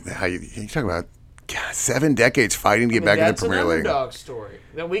how you talk about 7 decades fighting to get back in the Premier League. That's an underdog story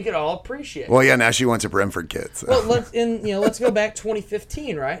that we could all appreciate. Well, yeah, now she wants a Brentford kid. So. Well, let's go back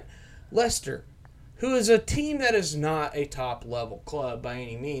 2015, right? Leicester, who is a team that is not a top-level club by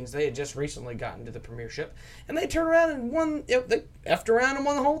any means. They had just recently gotten to the Premiership, and they turned around and won. They effed around and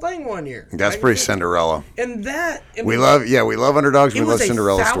won the whole thing one year. That's pretty Cinderella. And that we love underdogs. We love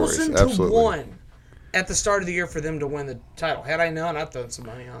Cinderella stories. It was 1,000 to 1 at the start of the year for them to win the title. Had I known, I'd thrown some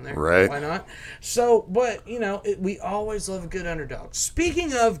money on there. Right? Why not? So, but we always love a good underdog.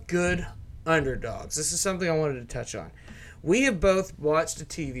 Speaking of good underdogs, this is something I wanted to touch on. We have both watched a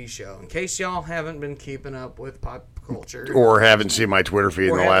TV show. In case y'all haven't been keeping up with pop culture. Or haven't seen my Twitter feed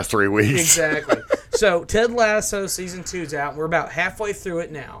in the last 3 weeks. Exactly. So, Ted Lasso Season 2 is out. We're about halfway through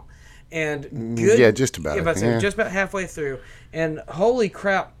it now. And good. Yeah, just about. Just about halfway through. And holy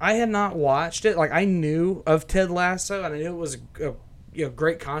crap, I had not watched it. Like, I knew of Ted Lasso, and I knew it was a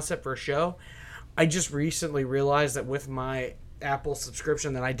great concept for a show. I just recently realized that with my Apple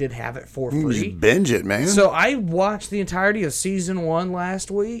subscription that I did have it for You free. just binge it, man. So I watched the entirety of season 1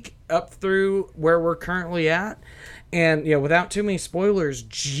 last week, up through where we're currently at. And, without too many spoilers,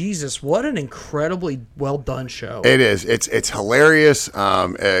 Jesus, what an incredibly well done show. It is. It's hilarious.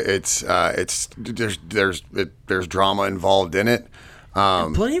 There's drama involved in it.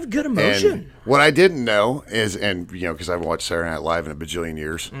 Plenty of good emotion. And what I didn't know is, because I've watched Saturday Night Live in a bajillion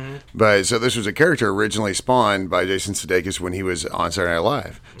years, but so this was a character originally spawned by Jason Sudeikis when he was on Saturday Night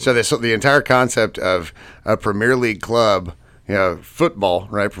Live. So the entire concept of a Premier League club, football,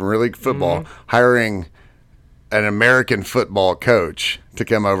 right? Premier League football, hiring an American football coach to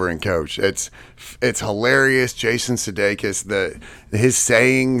come over and coach. It's hilarious. Jason Sudeikis, his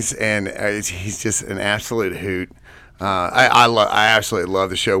sayings, and he's just an absolute hoot. I absolutely love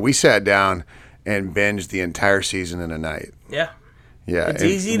the show. We sat down and binged the entire season in a night. Yeah. Yeah, It's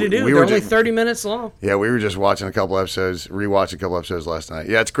easy to do. They're only 30 minutes long. Yeah, we were just watching a couple episodes, rewatching a couple episodes last night.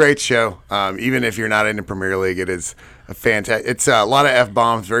 Yeah, it's a great show. Even if you're not into Premier League, it is a fantastic. It's a lot of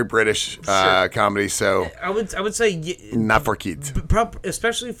F-bombs, very British comedy. So I would say not for kids,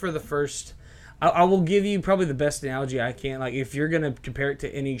 especially for the first. I will give you probably the best analogy I can. Like, if you're going to compare it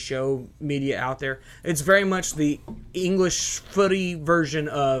to any show media out there, it's very much the English footy version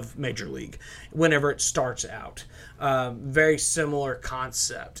of Major League whenever it starts out. Very similar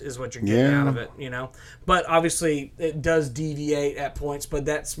concept is what you're getting out of it, But obviously, it does deviate at points, but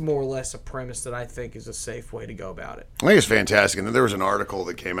that's more or less a premise that I think is a safe way to go about it. I think it's fantastic. And then there was an article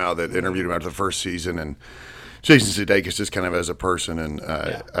that came out that interviewed him after the first season, and Jason Sudeikis just kind of as a person, and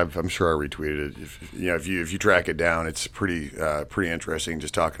I'm sure I retweeted it. If you track it down, it's pretty interesting.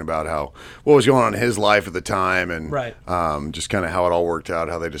 Just talking about what was going on in his life at the time, and just kind of how it all worked out,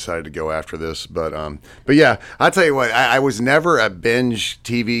 how they decided to go after this. But yeah, I'll tell you what, I was never a binge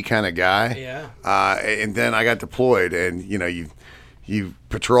TV kind of guy. Yeah. And then I got deployed, and you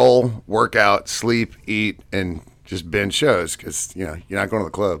patrol, work out, sleep, eat, and just binge shows because you're not going to the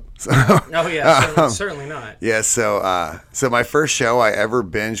club. So, oh yeah, certainly not. Yeah, so my first show I ever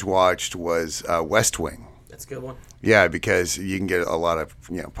binge watched was West Wing. That's a good one. Yeah, because you can get a lot of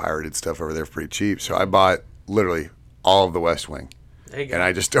pirated stuff over there for pretty cheap. So I bought literally all of the West Wing, there you go. And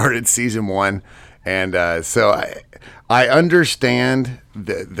I just started season 1, and so I understand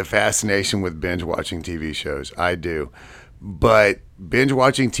the fascination with binge watching TV shows. I do. But binge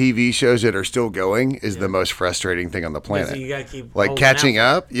watching TV shows that are still going is the most frustrating thing on the planet. You gotta keep catching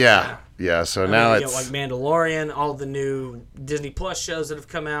up. Yeah. So now it's like Mandalorian, all the new Disney Plus shows that have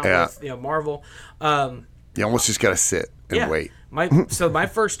come out with Marvel. You almost just gotta sit and wait. So my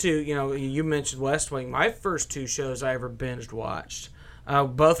first two, you mentioned West Wing. My first 2 shows I ever binged watched,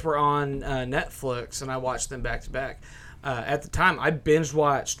 both were on Netflix, and I watched them back to back. At the time, I binge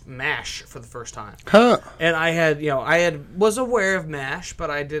watched MASH for the first time. Huh. And was aware of MASH, but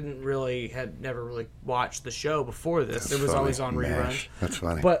I had never really watched the show before this. It was always on reruns. That's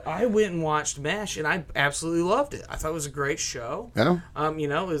funny. But I went and watched MASH, and I absolutely loved it. I thought it was a great show. Yeah.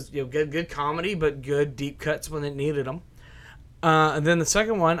 It was good comedy, but good deep cuts when it needed them. And then the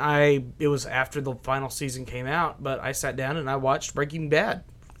second one, it was after the final season came out, but I sat down and I watched Breaking Bad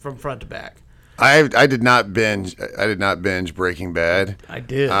from front to back. I did not binge Breaking Bad. I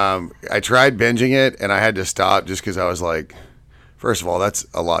did. I tried binging it, and I had to stop just because I was like, first of all, that's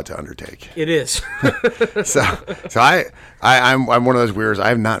a lot to undertake. It is. so I'm one of those weirdos. I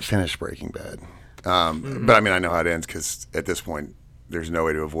have not finished Breaking Bad, but I mean I know how it ends because at this point there's no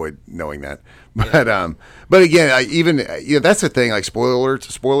way to avoid knowing that. But again, that's the thing. Like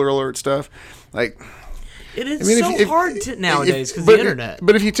spoiler alert stuff, like. It is hard nowadays because the internet.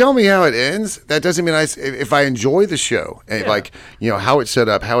 But if you tell me how it ends, that doesn't mean if I enjoy the show and how it's set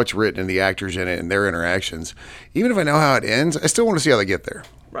up, how it's written, and the actors in it and their interactions. Even if I know how it ends, I still want to see how they get there.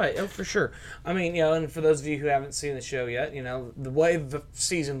 Right, for sure. I mean, and for those of you who haven't seen the show yet, the way the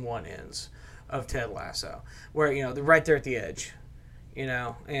season 1 ends of Ted Lasso, where they're right there at the edge.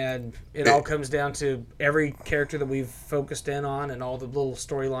 And it all comes down to every character that we've focused in on and all the little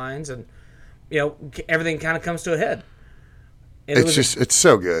storylines and. Everything kind of comes to a head. And it's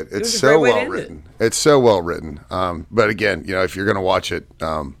so good. It's so well written. It's so well written. But again, if you're going to watch it,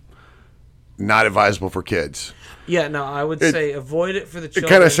 not advisable for kids. Yeah, no, I would say avoid it for the children. It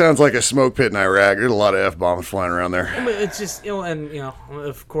kind of sounds like a smoke pit in Iraq. There's a lot of F-bombs flying around there. I mean, it's just,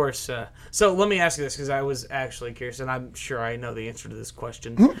 of course. So let me ask you this, because I was actually curious, and I'm sure I know the answer to this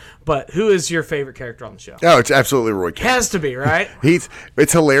question. But who is your favorite character on the show? Oh, it's absolutely Roy Kent. Has to be, right? It's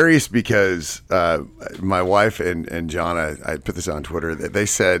hilarious because my wife and Jonna, I put this on Twitter, they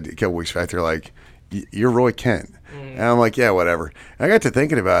said a couple weeks back, they're like, you're Roy Kent. And I'm like, yeah, whatever. And I got to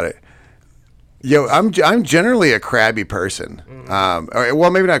thinking about it. I'm generally a crabby person.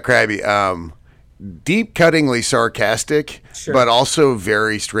 Well, maybe not crabby. Deep cuttingly sarcastic, but also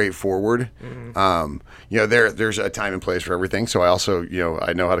very straightforward. There's a time and place for everything. So I also,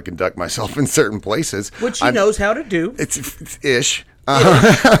 I know how to conduct myself in certain places, which he knows how to do. It's ish. But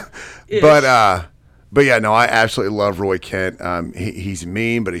yeah, no, I absolutely love Roy Kent. He's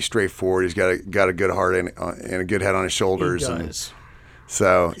mean, but he's straightforward. He's got a good heart and a good head on his shoulders. He does.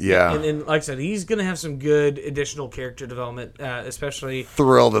 So, yeah. And like I said, he's going to have some good additional character development, especially...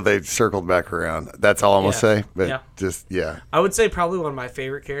 Thrilled that they circled back around. That's all I'm going to say. But I would say probably one of my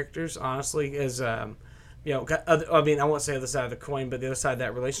favorite characters, honestly, is, I won't say the other side of the coin, but the other side of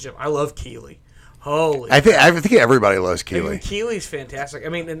that relationship. I love Keeley. I think everybody loves Keeley. Keeley's fantastic. I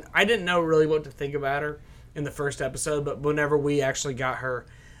mean, and I didn't know really what to think about her in the first episode, but whenever we actually got her...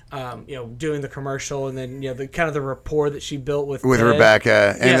 doing the commercial, and then the kind of the rapport that she built with Ted.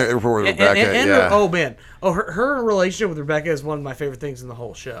 Rebecca, and the rapport with Rebecca. Her relationship with Rebecca is one of my favorite things in the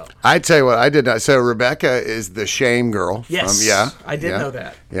whole show. I tell you what, I did not. So Rebecca is the Shame girl. Yes, I did know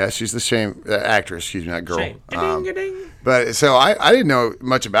that. Yeah, she's the Shame actress. Excuse me, not girl. Shame. Ding. But so I didn't know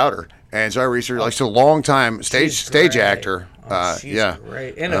much about her, and so I researched. She's a long time stage actor. She's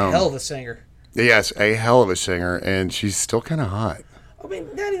great, and a hell of a singer. Yes, a hell of a singer, and she's still kind of hot. I mean,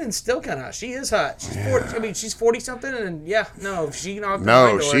 not even still kind of hot. She is hot. She's 40. I mean, she's 40-something, and she knocked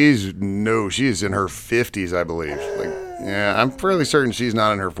she's in her 50s, I believe. I'm fairly certain she's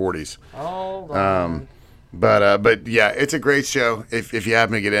not in her 40s. Hold on. But yeah, it's a great show. If you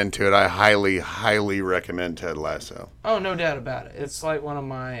happen to get into it, I highly, highly recommend Ted Lasso. Oh, no doubt about it. It's like one of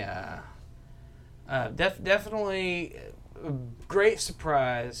my definitely a great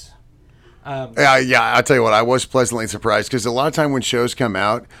surprise. I'll tell you what, I was pleasantly surprised because a lot of time when shows come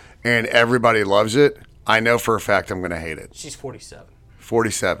out and everybody loves it, I know for a fact I'm going to hate it. She's 47.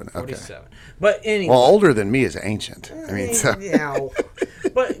 47, okay. 47. But anyway. Well, older than me is ancient. But it's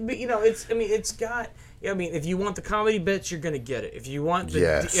got, if you want the comedy bits, you're going to get it. If you want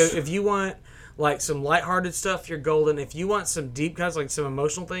if you want like some lighthearted stuff, you're golden. If you want some deep cuts, like some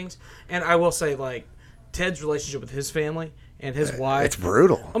emotional things, and I will say, like, Ted's relationship with his family and his wife. It's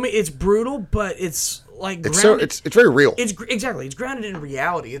brutal. I mean, it's brutal, but it's like grounded. It's very real. It's grounded in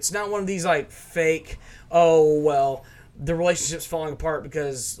reality. It's not one of these like fake. Oh well, the relationship's falling apart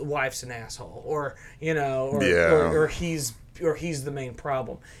because the wife's an asshole, or he's the main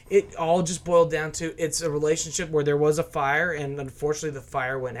problem. It all just boiled down to it's a relationship where there was a fire, and unfortunately the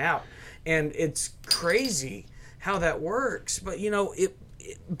fire went out, and it's crazy how that works. But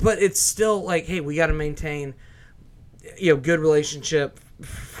but it's still like, hey, we got to maintain good relationship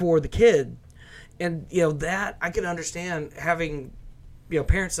for the kid, and that I can understand having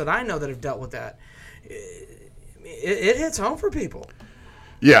parents that I know that have dealt with that. It hits home for people.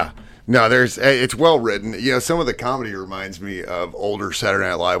 Yeah, no, it's well written. Some of the comedy reminds me of older Saturday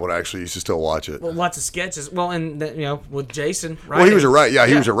Night Live when I actually used to still watch it. Well, lots of sketches. Well, and with Jason, right? Well, he was a writer. Yeah,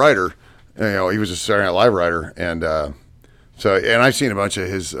 he was a writer. He was a Saturday Night Live writer, and and I've seen a bunch of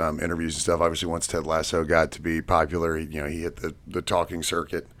his interviews and stuff. Obviously, once Ted Lasso got to be popular, he hit the talking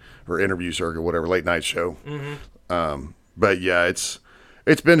circuit or interview circuit, whatever, late night show. Mm-hmm. But yeah, it's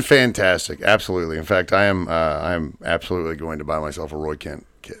been fantastic. Absolutely. In fact, I am absolutely going to buy myself a Roy Kent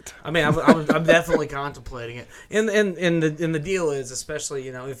kit. I mean, I'm definitely contemplating it. And the deal is, especially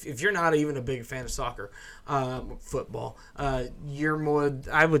if you're not even a big fan of soccer, football, you're more.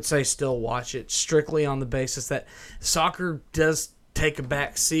 I would say still watch it strictly on the basis that soccer does take a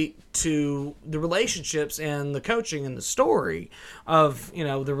back seat to the relationships and the coaching and the story of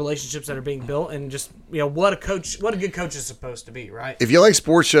the relationships that are being built, and just what a good coach is supposed to be, right? If you like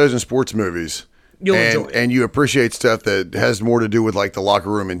sports shows and sports movies, you'll enjoy it. And you appreciate stuff that has more to do with like the locker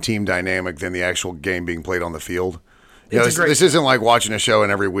room and team dynamic than the actual game being played on the field. This isn't like watching a show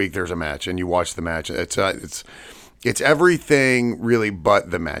and every week there's a match and you watch the match. It's everything really but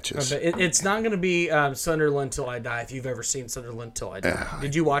the matches. It's not going to be Sunderland Till I Die, if you've ever seen Sunderland Till I Die.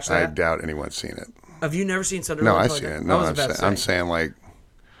 Did you watch that? I doubt anyone's seen it. Have you never seen Sunderland Till I Die? No, I've seen it. No, I'm saying like...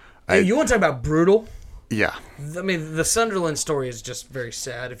 you want to talk about brutal? Yeah. I mean, the Sunderland story is just very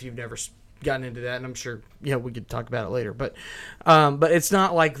sad if you've never gotten into that, and I'm sure we could talk about it later. But it's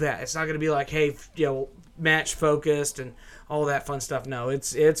not like that. It's not going to be like, hey, match focused and all that fun stuff. No,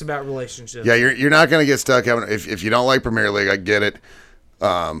 it's about relationships. Yeah, you're not going to get stuck having if you don't like Premier League, I get it.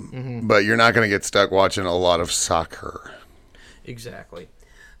 But you're not going to get stuck watching a lot of soccer. Exactly.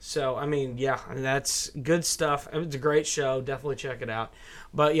 So, I mean, that's good stuff. It's a great show. Definitely check it out.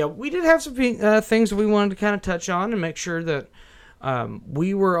 But, we did have some things that we wanted to kind of touch on and make sure that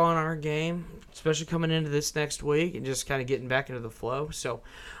we were on our game, especially coming into this next week and just kind of getting back into the flow. So,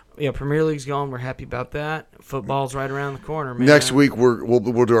 Yeah, Premier League's going. We're happy about that. Football's right around the corner, man. Next week we'll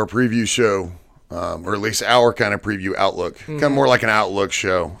do our preview show, or at least our kind of preview outlook. Kind of more like an outlook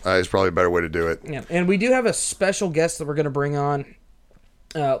show is probably a better way to do it. Yeah, and we do have a special guest that we're going to bring on.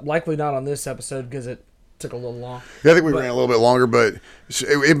 Likely not on this episode because it took a little long. Yeah, I think we ran a little bit longer, but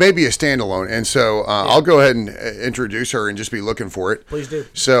it may be a standalone. And so I'll go ahead and introduce her and just be looking for it. Please do.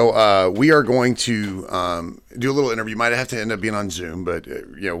 So we are going to do a little interview. Might have to end up being on Zoom, but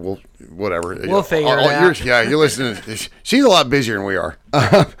we'll whatever. We'll figure it out. You're listening. She's a lot busier than we are.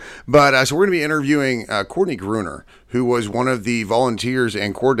 But so we're going to be interviewing Courtney Gruner, who was one of the volunteers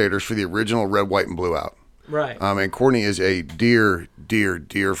and coordinators for the original Red, White, and Blue Out. Right. And Courtney is a dear, dear,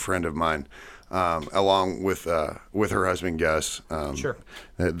 dear friend of mine. Along with her husband Gus, Sure,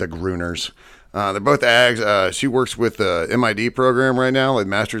 the Gruners. They're both ags. She works with the MID program right now, like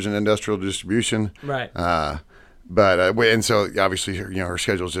Masters in Industrial Distribution. right. And so obviously her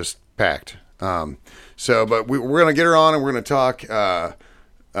schedule's just packed. But we're gonna get her on and we're gonna talk.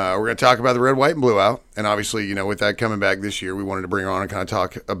 We're going to talk about the Red, White, and Blue Out. And obviously, with that coming back this year, we wanted to bring her on and kind of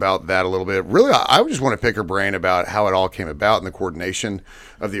talk about that a little bit. Really, I just want to pick her brain about how it all came about and the coordination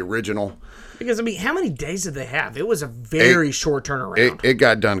of the original. Because, how many days did they have? It was a very short turnaround. It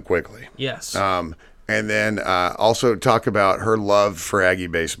got done quickly. Yes. And then also talk about her love for Aggie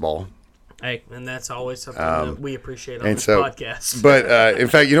baseball. Hey, and that's always something that we appreciate on this podcast. But in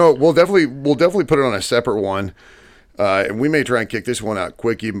fact, we'll definitely put it on a separate one. And we may try and kick this one out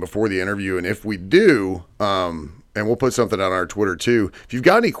quick even before the interview. And if we do, and we'll put something on our Twitter too. If you've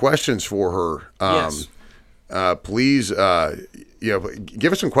got any questions for her, yes. Please,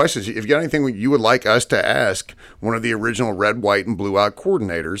 give us some questions. If you got anything you would like us to ask one of the original Red, White, and Blue Out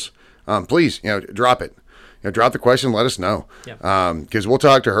coordinators, please, drop it. Drop the question. Let us know. Yeah. Because we'll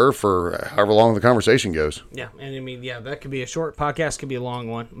talk to her for however long the conversation goes. Yeah, and that could be a short podcast, could be a long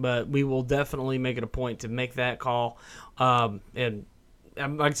one, but we will definitely make it a point to make that call. And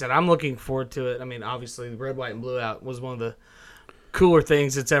like I said, I'm looking forward to it. Obviously, the Red, White, and Blue Out was one of the cooler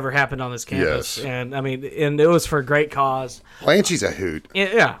things that's ever happened on this campus. Yes. And and it was for a great cause. Well, and she's a hoot.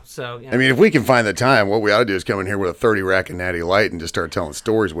 Yeah. So if we can find the time, what we ought to do is come in here with a 30 rack of Natty Light and just start telling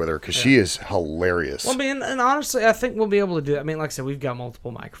stories with her because she is hilarious. Well, and honestly, I think we'll be able to do it. Like I said, we've got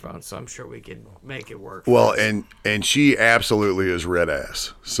multiple microphones, so I'm sure we can make it work. Well, and she absolutely is red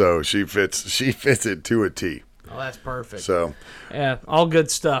ass, so she fits it to a T. Oh, that's perfect. So, yeah, all good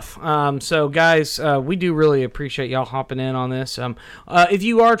stuff. So, guys, we do really appreciate y'all hopping in on this. If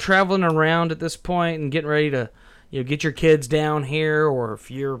you are traveling around at this point and getting ready to, get your kids down here, or if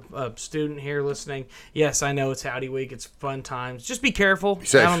you're a student here listening, yes, I know it's Howdy Week. It's fun times. Just be careful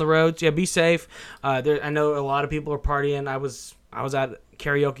out on the roads. Yeah, be safe. I know a lot of people are partying. I was at a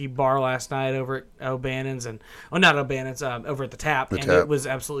karaoke bar last night over at O'Bannon's, not O'Bannon's, over at the Tap, it was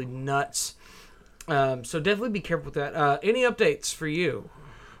absolutely nuts. So definitely be careful with that. Any updates for you?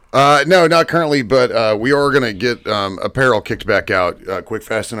 No, not currently, but we are going to get apparel kicked back out quick,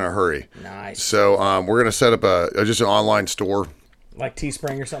 fast, in a hurry. Nice. So we're going to set up just an online store, like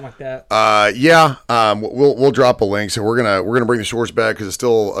Teespring or something like that. Yeah. We'll drop a link. So we're gonna bring the shorts back because it's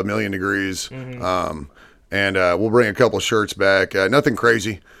still 1,000,000 degrees. Mm-hmm. And we'll bring a couple of shirts back. Nothing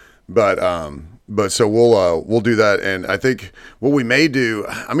crazy, but so we'll do that. And I think what we may do,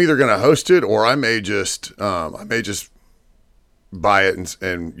 I'm either going to host it or I may just buy it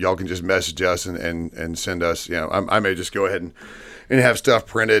and y'all can just message us and send us. I may just go ahead and have stuff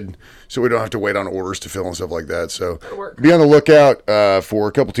printed so we don't have to wait on orders to fill and stuff like that. So be on the lookout for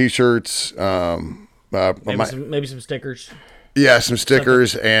a couple T-shirts. Maybe some stickers. Yeah, some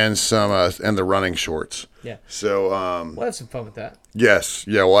stickers and some and the running shorts. Yeah. So we'll have some fun with that. Yes.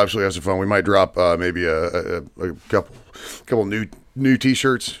 Yeah, we'll absolutely have some fun. We might drop maybe a couple new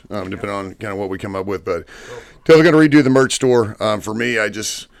T-shirts, depending on kind of what we come up with. But totally going to redo the merch store. For me, I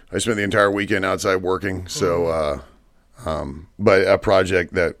spent the entire weekend outside working. So, but a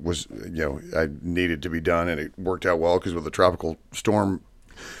project that was I needed to be done, and it worked out well because with the tropical storm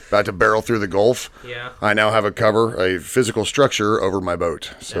about to barrel through the Gulf. Yeah. I now have a physical structure over my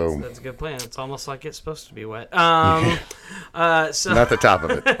boat. So that's a good plan. It's almost like it's supposed to be wet. So not the top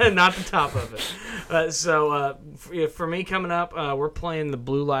of it. Not the top of it. For me coming up, we're playing the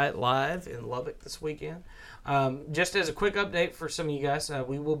Blue Light Live in Lubbock this weekend. Just as a quick update for some of you guys,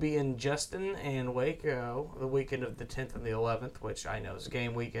 we will be in Justin and Waco the weekend of the 10th and the 11th, which I know is a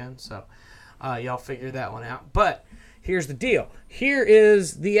game weekend. So y'all figure that one out. But here's the deal. Here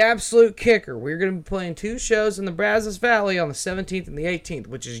is the absolute kicker. We're going to be playing 2 shows in the Brazos Valley on the 17th and the 18th,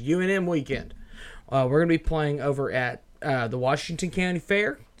 which is UNM weekend. We're going to be playing over at the Washington County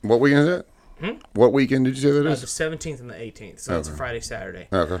Fair. What weekend is it? What weekend did you say that The is? 17th and the 18th, so it's Friday, Saturday.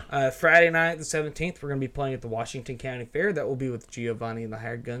 Okay. Friday night, the 17th, we're going to be playing at the Washington County Fair. That will be with Giovanni and the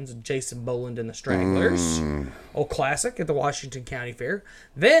Hired Guns and Jason Boland and the Stranglers. Old classic at the Washington County Fair.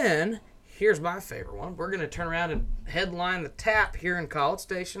 Then, here's my favorite one. We're going to turn around and headline the Tap here in College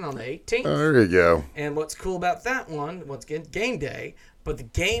Station on the 18th. Oh, there you go. And what's cool about that one, once again, game day, but the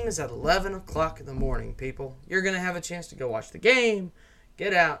game is at 11 o'clock in the morning, people. You're going to have a chance to go watch the game,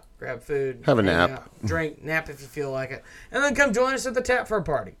 get out, grab food, Have a hang nap. out, drink, nap if you feel like it, and then come join us at the Tap for a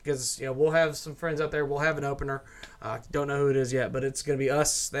party, because we'll have some friends out there. We'll have an opener. Don't know who it is yet, but it's going to be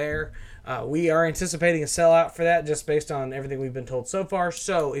us there. We are anticipating a sellout for that, just based on everything we've been told so far.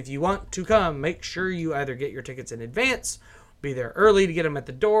 So if you want to come, make sure you either get your tickets in advance, be there early to get them at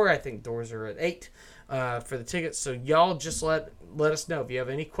the door. I think doors are at 8 for the tickets. So y'all just let us know if you have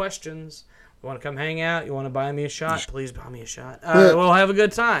any questions. You want to come hang out? You want to buy me a shot? Please buy me a shot. We'll have a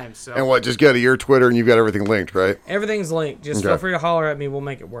good time. So And what? Just go to your Twitter and you've got everything linked, right? everything's linked. Just feel free to holler at me. We'll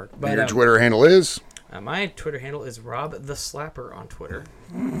make it work. But Your Twitter handle is? my Twitter handle is Rob the Slapper on Twitter.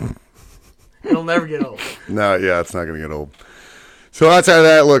 It'll never get old. No, yeah, it's not going to get old. So outside of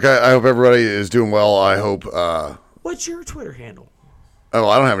that, look, I hope everybody is doing well. I hope. What's your Twitter handle? Oh,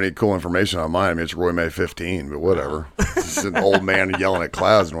 I don't have any cool information on mine. I mean, it's Roy May 15, but whatever. It's just an old man yelling at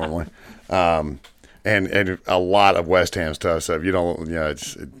clouds normally. And a lot of West Ham stuff. So if you don't,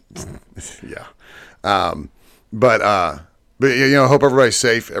 yeah. But I hope everybody's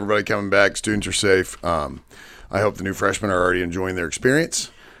safe. Everybody coming back. Students are safe. I hope the new freshmen are already enjoying their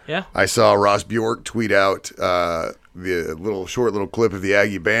experience. Yeah. I saw Ross Bjork tweet out the short little clip of the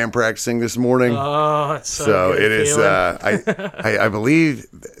Aggie band practicing this morning. Oh, it's so good it is. feeling. I believe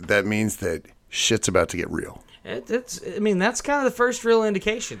that means that shit's about to get real. That's kind of the first real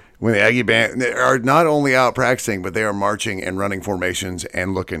indication. When the Aggie band they are not only out practicing, but they are marching and running formations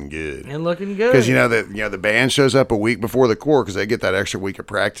and looking good. And looking good. Because the band shows up a week before the corps because they get that extra week of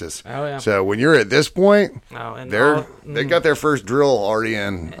practice. Oh, yeah. So when you're at this point, and they got their first drill already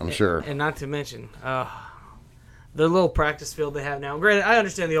in. I'm sure. And not to mention, the little practice field they have now. Granted, I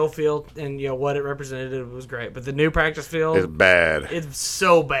understand the old field and what it represented was great, but the new practice field It's bad. It's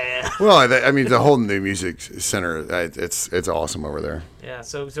so bad. Well, the whole new music center, it's awesome over there. Yeah,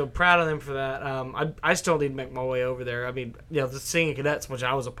 so proud of them for that. I still need to make my way over there. I mean, the Singing Cadets, which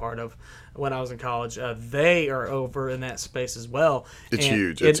I was a part of when I was in college, they are over in that space as well. It's And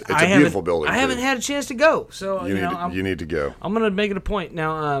huge. It's a beautiful building. I haven't had a chance to go, so You need to go. I'm gonna make it a point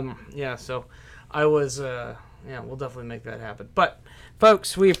now. So I was. We'll definitely make that happen. But,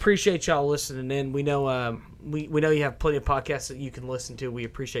 folks, we appreciate y'all listening in. We know we know you have plenty of podcasts that you can listen to. We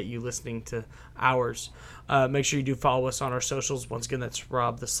appreciate you listening to ours. Make sure you do follow us on our socials. Once again, that's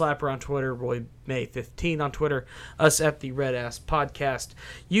Rob the Slapper on Twitter, Roy May 15 on Twitter, us at the Red Ass Podcast.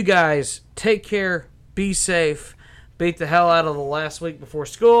 You guys take care, be safe, beat the hell out of the last week before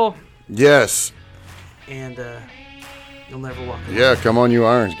school, Yes. and you'll never walk alone. Yeah, come on, you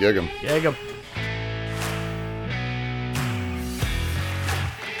Irons. Gig 'em. Yeah, go.